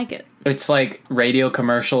don't like it. It's like radio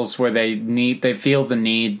commercials where they feel the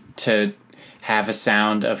need to have a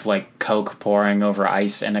sound of like Coke pouring over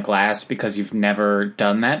ice in a glass because you've never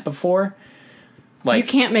done that before. Like, you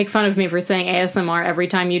can't make fun of me for saying ASMR every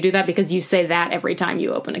time you do that because you say that every time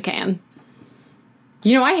you open a can.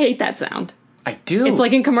 You know, I hate that sound. I do. It's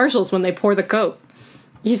like in commercials when they pour the Coke.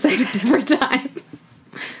 You say that every time.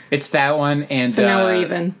 It's that one, and so now we're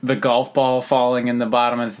even. The golf ball falling in the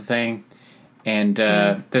bottom of the thing. And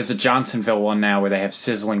there's a Johnsonville one now where they have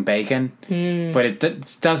sizzling bacon, but it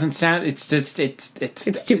doesn't sound. It's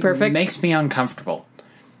too perfect. It makes me uncomfortable.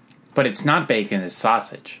 But it's not bacon; it's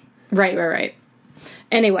sausage. Right.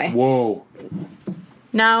 Anyway. Whoa.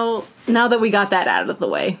 Now that we got that out of the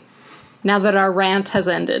way, now that our rant has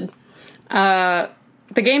ended, the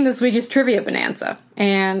game this week is Trivia Bonanza,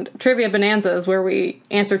 and Trivia Bonanza is where we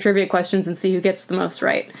answer trivia questions and see who gets the most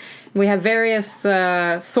right. We have various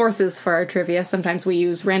sources for our trivia. Sometimes we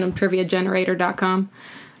use randomtriviagenerator.com.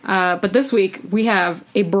 But this week, we have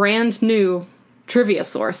a brand new trivia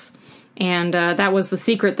source. And that was the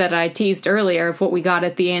secret that I teased earlier of what we got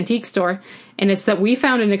at the antique store. And it's that we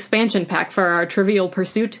found an expansion pack for our Trivial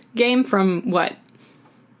Pursuit game from,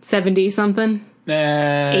 70-something?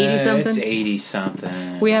 80-something? It's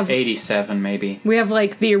 80-something. We have 87, maybe. We have,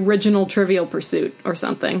 like, the original Trivial Pursuit or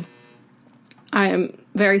something. I am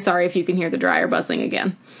very sorry if you can hear the dryer buzzing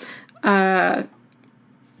again. And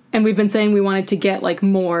we've been saying we wanted to get, like,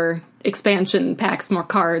 more expansion packs, more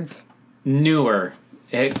cards. Newer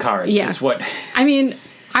cards is what... I mean,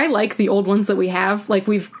 I like the old ones that we have. Like,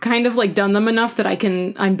 we've kind of, like, done them enough that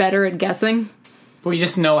I'm better at guessing. We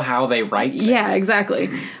just know how they write things. Yeah, exactly.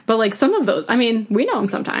 But, like, some of those, I mean, we know them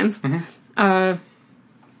sometimes. Mm-hmm.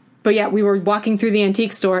 But yeah, we were walking through the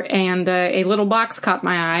antique store, and a little box caught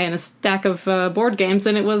my eye, and a stack of board games,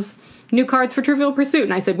 and it was new cards for Trivial Pursuit.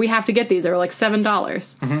 And I said, we have to get these. They were like $7.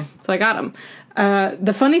 Mm-hmm. So I got them.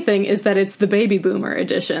 The funny thing is that it's the Baby Boomer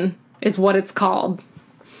edition, is what it's called,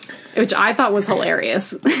 which I thought was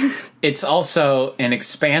hilarious. It's also an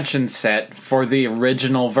expansion set for the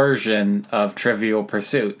original version of Trivial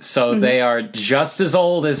Pursuit. So they are just as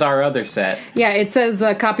old as our other set. Yeah, it says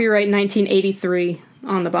copyright 1983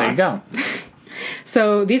 on the box. There you go.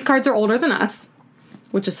 So these cards are older than us,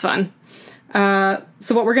 which is fun.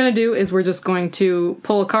 So what we're going to do is we're just going to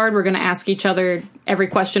pull a card. We're going to ask each other every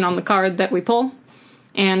question on the card that we pull.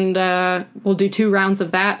 And we'll do 2 rounds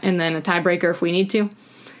of that and then a tiebreaker if we need to.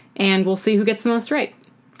 And we'll see who gets the most right.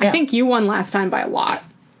 Yeah. I think you won last time by a lot.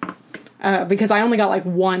 Because I only got like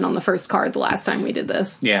 1 on the first card the last time we did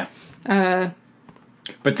this. Yeah. But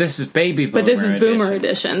this is Baby Boomer But this is Boomer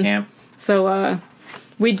Edition. Edition. Yeah. So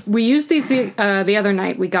we used these the other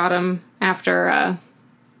night. We got them after...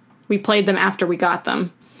 we played them after we got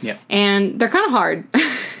them. Yeah. And they're kind of hard.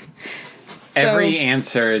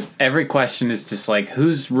 Every question is just like,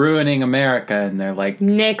 who's ruining America? And they're like,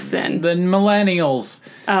 Nixon. the millennials.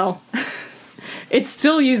 Oh. It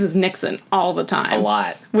still uses Nixon all the time. A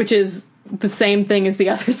lot. Which is the same thing as the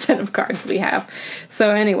other set of cards we have.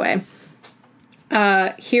 So anyway,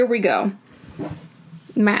 here we go.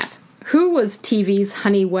 Matt, who was TV's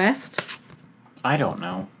Honey West? I don't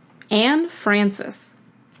know. Anne Francis.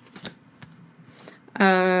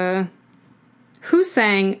 Who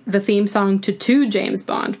sang the theme song to 2 James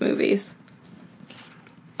Bond movies?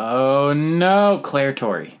 Oh no, Claire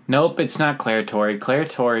Torrey. Nope, it's not Claire Torrey. Claire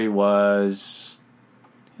Torrey was...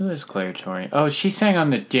 Who is Claire Torrey? Oh, she sang on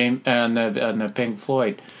the on the Pink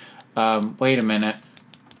Floyd. Wait a minute.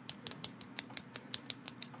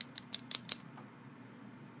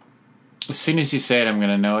 As soon as you say it, I'm going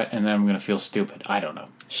to know it, and then I'm going to feel stupid. I don't know.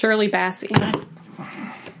 Shirley Bassey.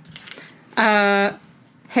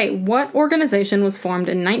 Hey, what organization was formed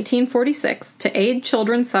in 1946 to aid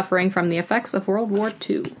children suffering from the effects of World War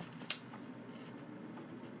II?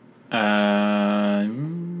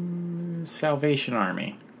 Salvation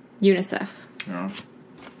Army. UNICEF.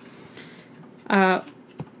 Oh.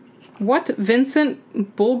 What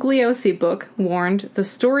Vincent Bugliosi book warned, the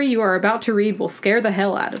story you are about to read will scare the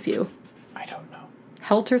hell out of you? I don't know.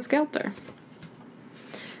 Helter Skelter.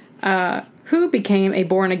 Who became a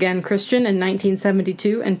born-again Christian in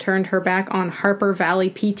 1972 and turned her back on Harper Valley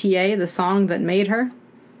PTA, the song that made her?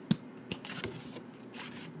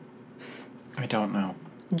 I don't know.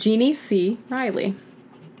 Jeannie C. Riley.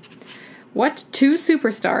 What 2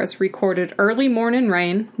 superstars recorded Early Mornin'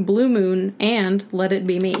 Rain, Blue Moon, and Let It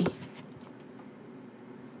Be Me?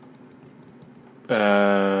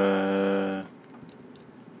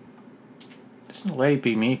 Isn't Let It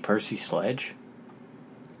Be Me Percy Sledge?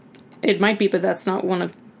 It might be, but that's not one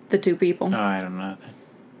of the 2 people. Oh, I don't know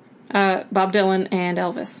that. Bob Dylan and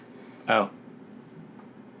Elvis. Oh.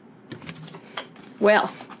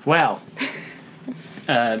 Well.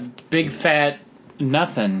 Big fat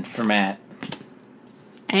nothing for Matt.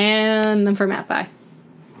 And then for Matt, bye.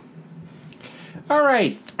 All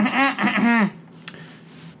right.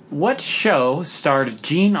 What show starred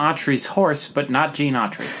Gene Autry's horse, but not Gene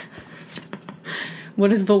Autry?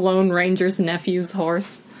 What is the Lone Ranger's nephew's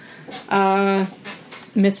horse?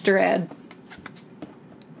 Mr. Ed.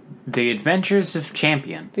 The Adventures of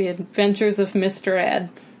Champion. The Adventures of Mr. Ed.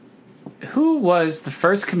 Who was the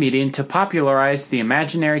first comedian to popularize the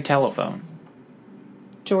imaginary telephone?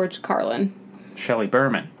 George Carlin. Shelley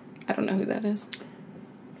Berman. I don't know who that is.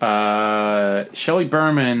 Shelley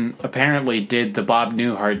Berman apparently did the Bob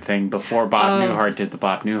Newhart thing before Bob Newhart did the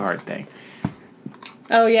Bob Newhart thing.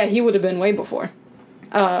 Oh, yeah, he would have been way before.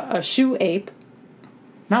 A shoe ape.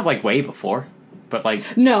 Not like way before, but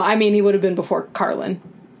like... No, I mean he would have been before Carlin.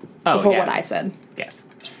 Oh, before yeah. what I said. Yes.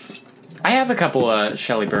 I have a couple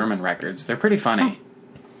Shelley Berman records. They're pretty funny. Oh.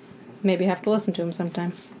 Maybe have to listen to him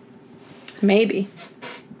sometime. Maybe.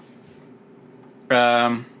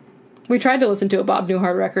 We tried to listen to a Bob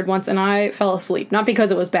Newhart record once, and I fell asleep. Not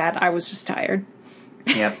because it was bad, I was just tired.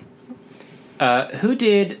 Yep. Who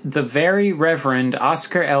did the Very Reverend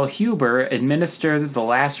Oscar L. Huber administer the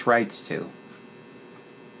last rites to?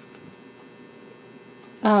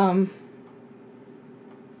 How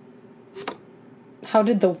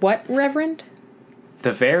did the what Reverend?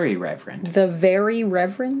 The Very Reverend. The Very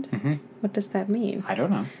Reverend? Mm-hmm. What does that mean? I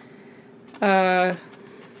don't know.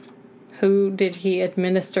 Who did he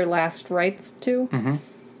administer last rites to? Mm-hmm.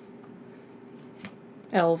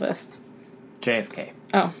 Elvis. JFK.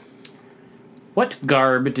 Oh. What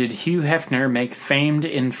garb did Hugh Hefner make famed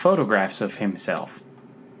in photographs of himself?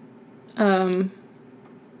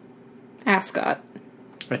 Ascot.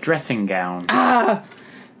 A dressing gown. Ah!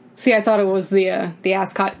 See, I thought it was the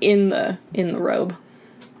ascot in the robe.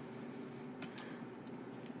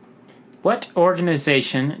 What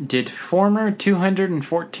organization did former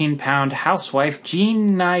 214-pound housewife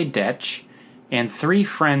Jean Nidetch and 3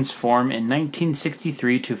 friends form in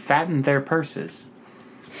 1963 to fatten their purses?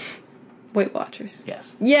 Weight Watchers.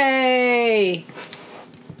 Yes. Yay!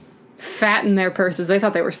 Fatten their purses. They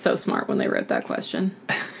thought they were so smart when they wrote that question.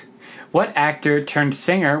 What actor turned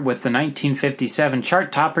singer with the 1957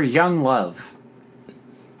 chart topper Young Love?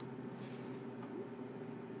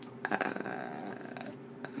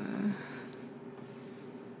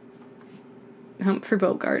 Humphrey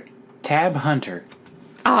Bogart. Tab Hunter.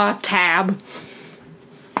 Tab.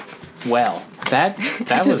 Well, that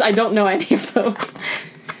was... I don't know any of those.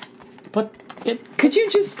 Could you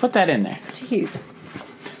just... Put that in there. Jeez.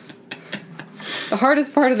 The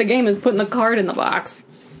hardest part of the game is putting the card in the box.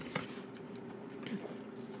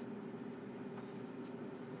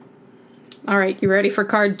 Alright, you ready for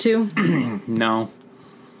card 2? No.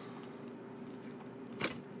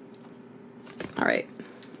 Alright.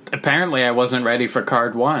 Apparently I wasn't ready for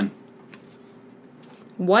card 1.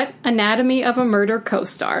 What Anatomy of a Murder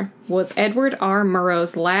co-star was Edward R.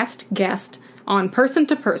 Murrow's last guest on Person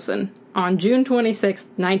to Person on June 26,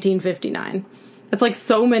 1959? That's like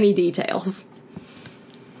so many details.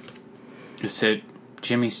 Is it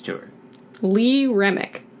Jimmy Stewart? Lee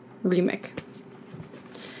Remick.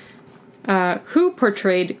 Who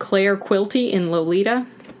portrayed Claire Quilty in Lolita?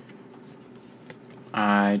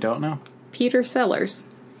 I don't know. Peter Sellers.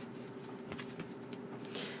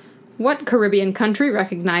 What Caribbean country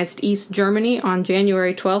recognized East Germany on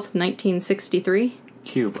January 12th, 1963?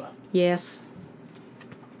 Cuba. Yes.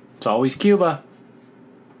 It's always Cuba.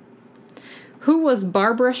 Who was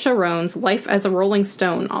Barbara Sharon's Life as a Rolling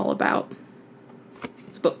Stone all about?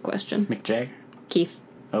 It's a book question. Mick Jagger. Keith.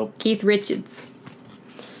 Oh. Keith Richards.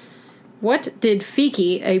 What did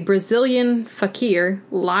Fiki, a Brazilian fakir,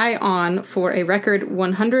 lie on for a record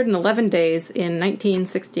 111 days in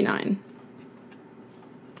 1969?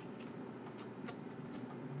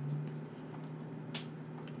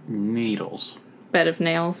 Needles. Bed of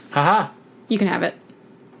nails. Haha. You can have it.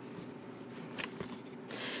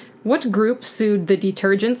 What group sued the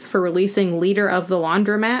detergents for releasing Leader of the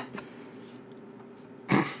Laundromat?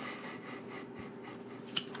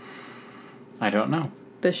 I don't know.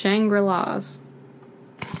 The Shangri-Las.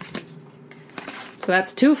 So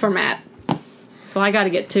that's 2 for Matt. So I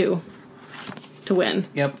gotta get 2 to win.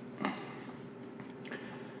 Yep.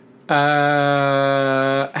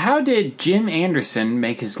 How did Jim Anderson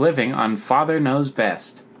make his living on Father Knows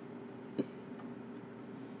Best?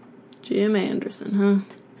 Jim Anderson, huh?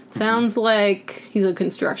 Sounds like he's a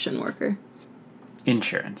construction worker.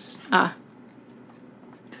 Insurance. Ah.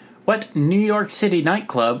 What New York City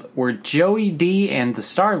nightclub were Joey D and the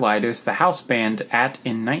Starlighters, the house band, at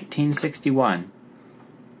in 1961?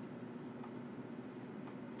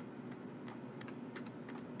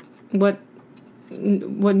 What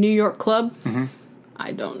New York club? Mm-hmm.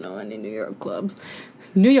 I don't know any New York clubs.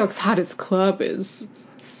 New York's hottest club is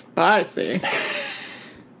Spicy.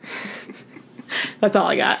 That's all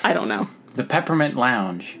I got. I don't know. The Peppermint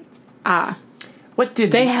Lounge. Ah. What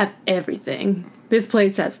did They have everything. This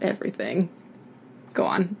place has everything. Go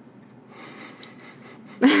on.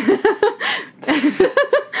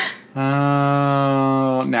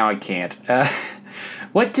 Now I can't.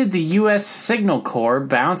 What did the U.S. Signal Corps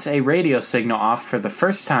bounce a radio signal off for the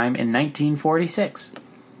first time in 1946?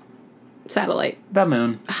 Satellite. The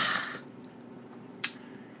moon.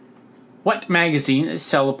 What magazine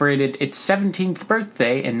celebrated its 17th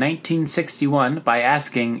birthday in 1961 by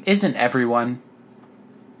asking, "Isn't everyone?"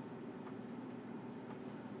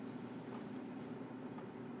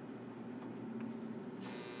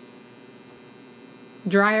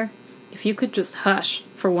 Dryer, if you could just hush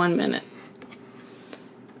for 1 minute.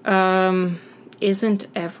 Isn't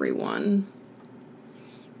everyone?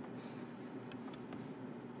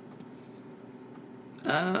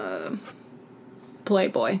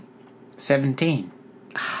 Playboy. 17.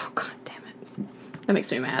 Oh, god damn it. That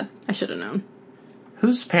makes me mad. I should have known.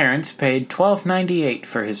 Whose parents paid $12.98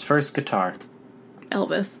 for his first guitar?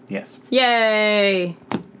 Elvis. Yes. Yay!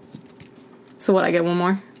 So what, I get one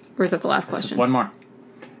more? Or is that the last question? One more.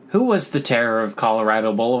 Who was the terror of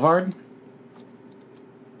Colorado Boulevard?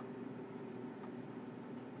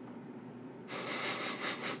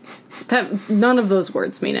 None of those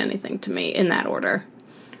words mean anything to me in that order.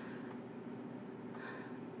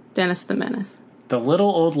 Dennis the Menace. The little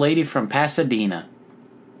old lady from Pasadena.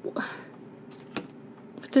 What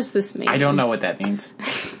does this mean? I don't know what that means.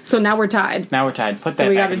 So now we're tied. Now we're tied. Put that So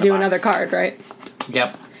we back got to in the do box. another card, right?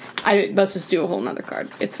 Yep. Let's just do a whole nother card.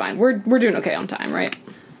 It's fine. We're doing okay on time, right?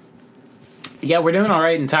 Yeah, we're doing all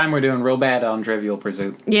right in time. We're doing real bad on Trivial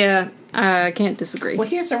Pursuit. Yeah, I can't disagree. Well,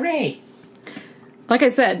 here's a Ray. Like I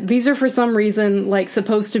said, these are for some reason like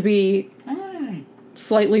supposed to be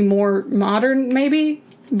slightly more modern, maybe,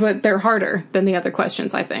 but they're harder than the other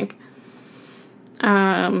questions, I think.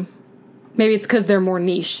 Maybe it's because they're more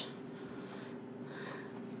niche.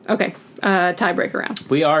 Okay, tiebreaker round.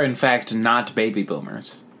 We are, in fact, not baby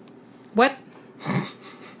boomers. What?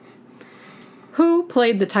 Who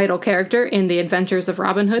played the title character in The Adventures of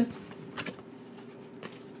Robin Hood?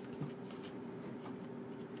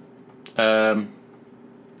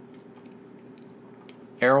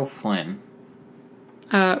 Errol Flynn.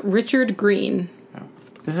 Richard Green.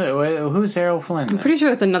 Who's Errol Flynn? I'm pretty sure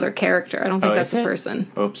that's another character. I don't think that's a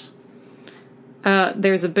person. Oops.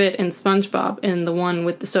 There's a bit in SpongeBob in the one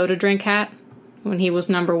with the soda drink hat when he was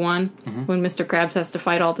number one, when Mr. Krabs has to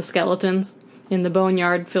fight all the skeletons in the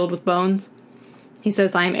boneyard filled with bones. He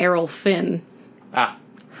says, "I'm Errol Finn." Ah.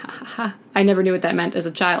 I never knew what that meant as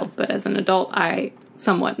a child, but as an adult, I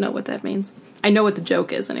somewhat know what that means. I know what the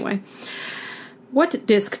joke is, anyway. What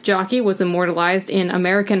disc jockey was immortalized in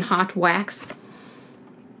American Hot Wax?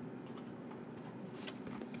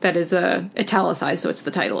 That is italicized, so it's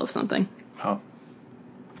the title of something. Oh.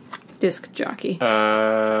 Disc jockey.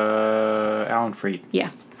 Alan Freed.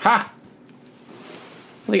 Yeah. Ha!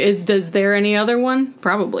 Does there any other one?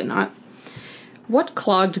 Probably not. What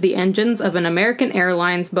clogged the engines of an American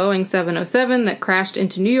Airlines Boeing 707 that crashed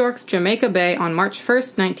into New York's Jamaica Bay on March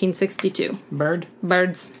 1st, 1962? Bird?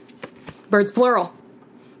 Birds. Birds plural.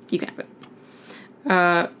 You can have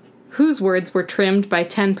it. Whose words were trimmed by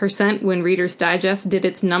 10% when Reader's Digest did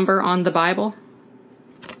its number on the Bible?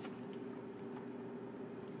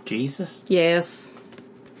 Jesus? Yes.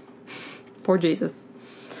 Poor Jesus.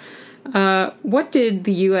 What did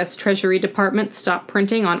the U.S. Treasury Department stop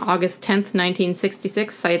printing on August 10th,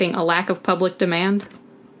 1966, citing a lack of public demand?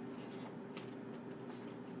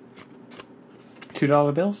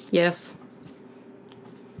 $2 bills? Yes.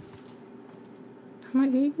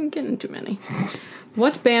 You can get into many.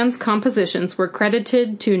 What band's compositions were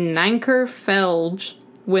credited to Nanker Felge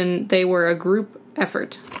when they were a group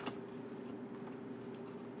effort?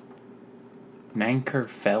 Nanker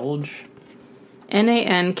Felge?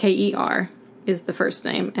 Nanker is the first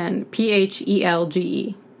name, and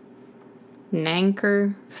Phelge.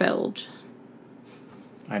 Nanker Felge.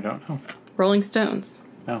 I don't know. Rolling Stones.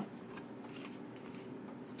 Oh.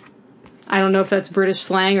 I don't know if that's British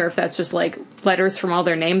slang or if that's just like letters from all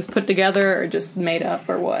their names put together or just made up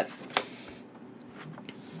or what.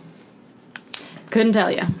 Couldn't tell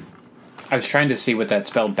you. I was trying to see what that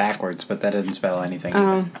spelled backwards, but that didn't spell anything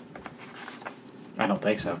either. I don't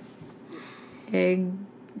think so.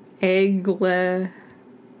 Eggle.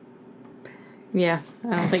 Yeah,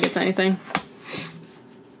 I don't think it's anything.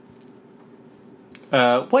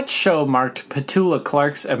 What show marked Petula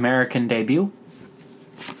Clark's American debut?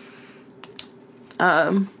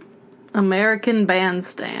 American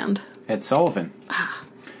Bandstand. Ed Sullivan.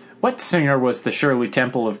 What singer was the Shirley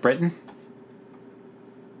Temple of Britain?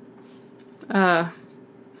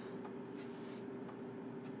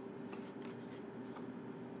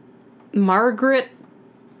 Margaret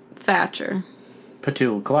Thatcher.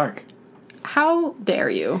 Petula Clark. How dare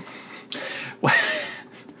you?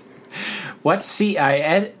 What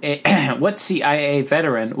CIA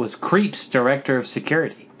veteran was Creep's director of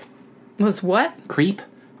security? Was what? Creep?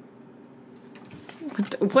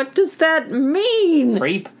 What does that mean?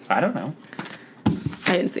 Creep? I don't know.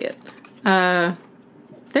 I didn't see it.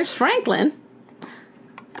 There's Franklin.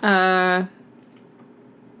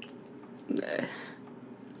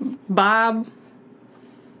 Bob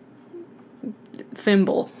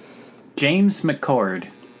Thimble. James McCord.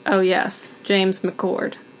 Oh, yes. James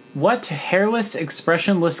McCord. What hairless,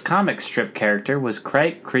 expressionless comic strip character was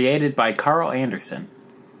created by Carl Anderson?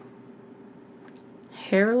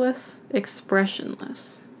 Hairless,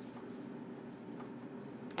 expressionless.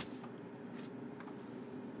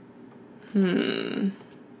 I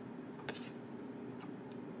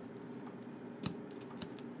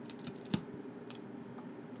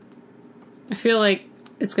feel like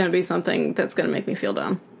it's going to be something that's going to make me feel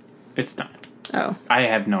dumb. It's not. Oh. I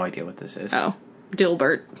have no idea what this is. Oh.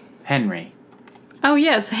 Dilbert. Henry. Oh,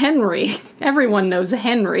 yes, Henry. Everyone knows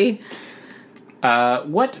Henry.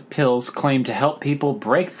 What pills claim to help people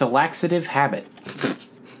break the laxative habit?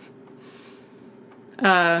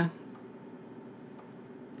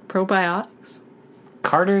 Probiotics?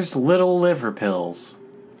 Carter's Little Liver Pills.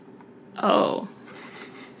 Oh.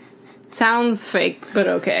 Sounds fake, but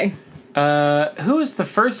okay. Who is the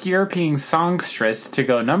first European songstress to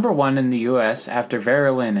go #1 in the U.S. after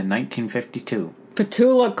Vera Lynn in 1952?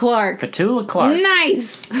 Petula Clark. Petula Clark.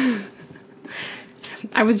 Nice!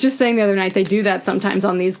 I was just saying the other night they do that sometimes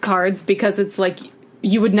on these cards because it's like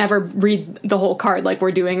you would never read the whole card like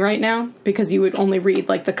we're doing right now because you would only read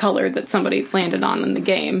like the color that somebody landed on in the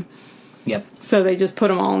game. Yep. So they just put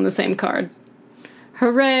them all on the same card.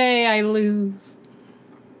 Hooray, I lose.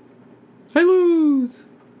 I lose.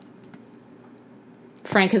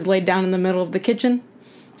 Frank has laid down in the middle of the kitchen,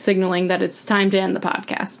 signaling that it's time to end the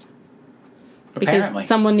podcast. Apparently. Because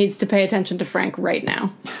someone needs to pay attention to Frank right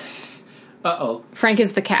now. Uh-oh. Frank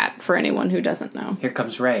is the cat, for anyone who doesn't know. Here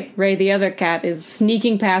comes Ray. Ray, the other cat, is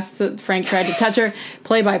sneaking past. So Frank tried to touch her.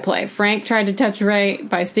 Play by play. Frank tried to touch Ray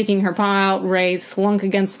by sticking her paw out. Ray slunk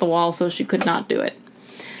against the wall so she could not do it.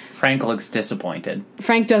 Frank looks disappointed.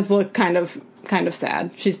 Frank does look kind of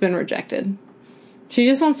sad. She's been rejected. She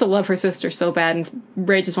just wants to love her sister so bad, and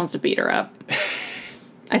Ray just wants to beat her up.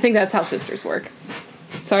 I think that's how sisters work.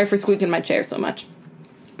 Sorry for squeaking my chair so much.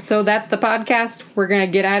 So that's the podcast. We're going to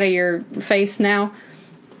get out of your face now.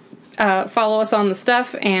 Follow us on the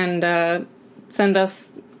stuff and send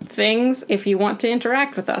us things if you want to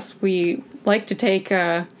interact with us. We like to take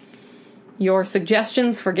your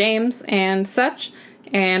suggestions for games and such.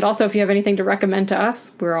 And also, if you have anything to recommend to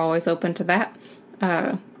us, we're always open to that.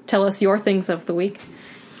 Tell us your things of the week.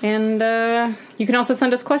 And you can also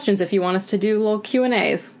send us questions if you want us to do little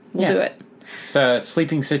Q&As. We'll do it. It's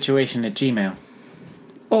sleepingsituation@gmail.com.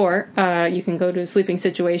 Or you can go to Sleeping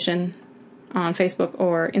Situation on Facebook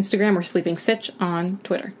or Instagram, or Sleeping Sitch on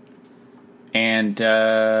Twitter. And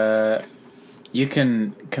you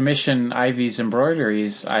can commission Ivy's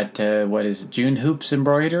embroideries at, June Hoops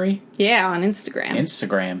Embroidery? Yeah, on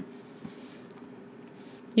Instagram.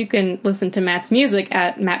 You can listen to Matt's music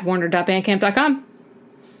at mattwarner.bandcamp.com.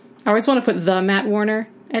 I always want to put the Matt Warner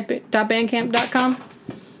at .bandcamp.com.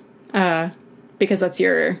 Because that's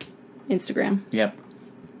your Instagram. Yep.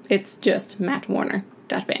 It's just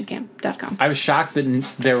mattwarner.bandcamp.com. I was shocked that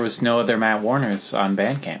there was no other Matt Warners on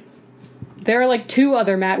Bandcamp. There are like 2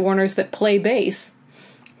 other Matt Warners that play bass.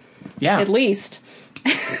 Yeah. At least.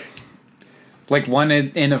 Like one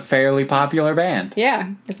in a fairly popular band. Yeah.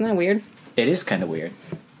 Isn't that weird? It is kind of weird.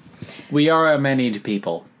 We are a many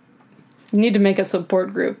people. You need to make a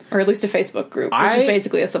support group, or at least a Facebook group, which is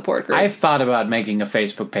basically a support group. I've thought about making a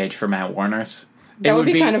Facebook page for Matt Warners. That would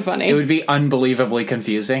be kind of funny. It would be unbelievably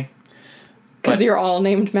confusing. Because you're all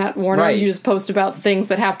named Matt Warner. Right. You just post about things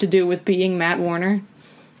that have to do with being Matt Warner.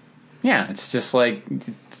 Yeah, it's just like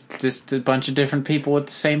just a bunch of different people with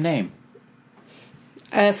the same name.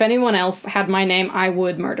 If anyone else had my name, I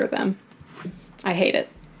would murder them. I hate it.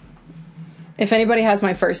 If anybody has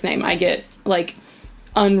my first name, I get, like,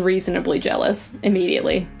 unreasonably jealous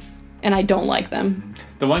immediately. And I don't like them.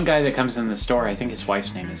 The one guy that comes in the store, I think his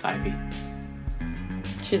wife's name is Ivy.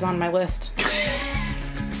 She's on my list.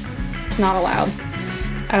 It's not allowed.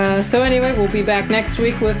 So anyway, we'll be back next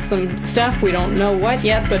week with some stuff. We don't know what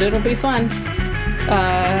yet, but it'll be fun.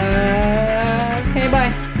 Okay,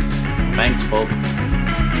 bye. Thanks, folks.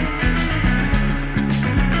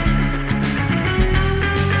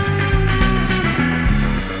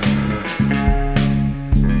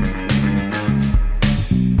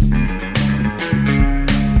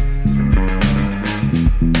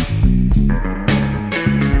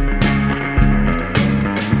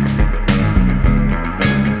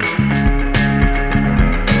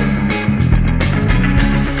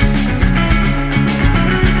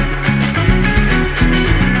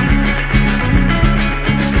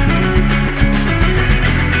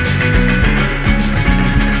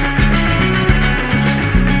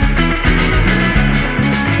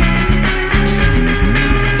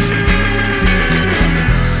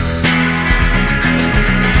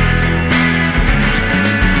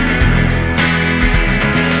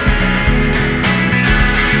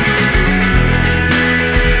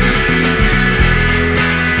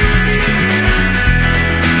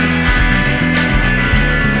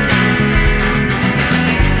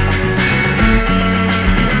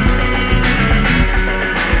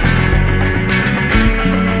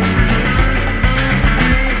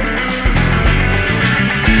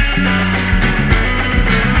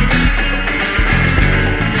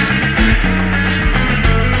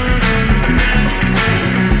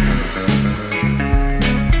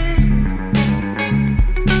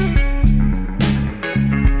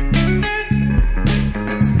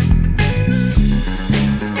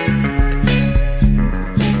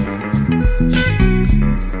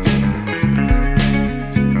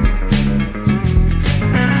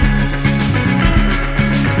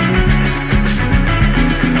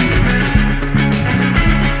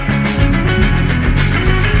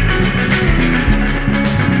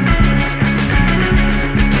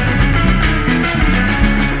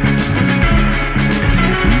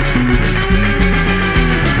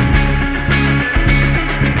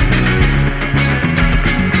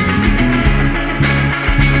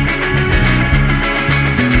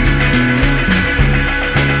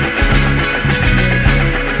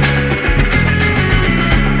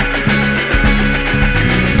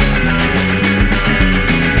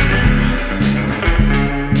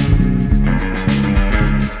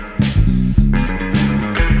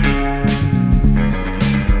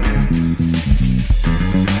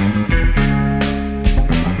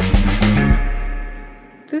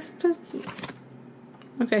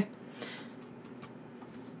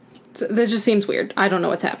 that just seems weird. I don't know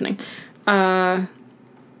what's happening.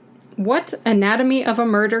 What Anatomy of a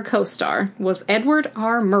Murder co-star was Edward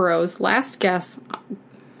R. Murrow's last guess?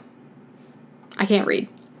 I can't read.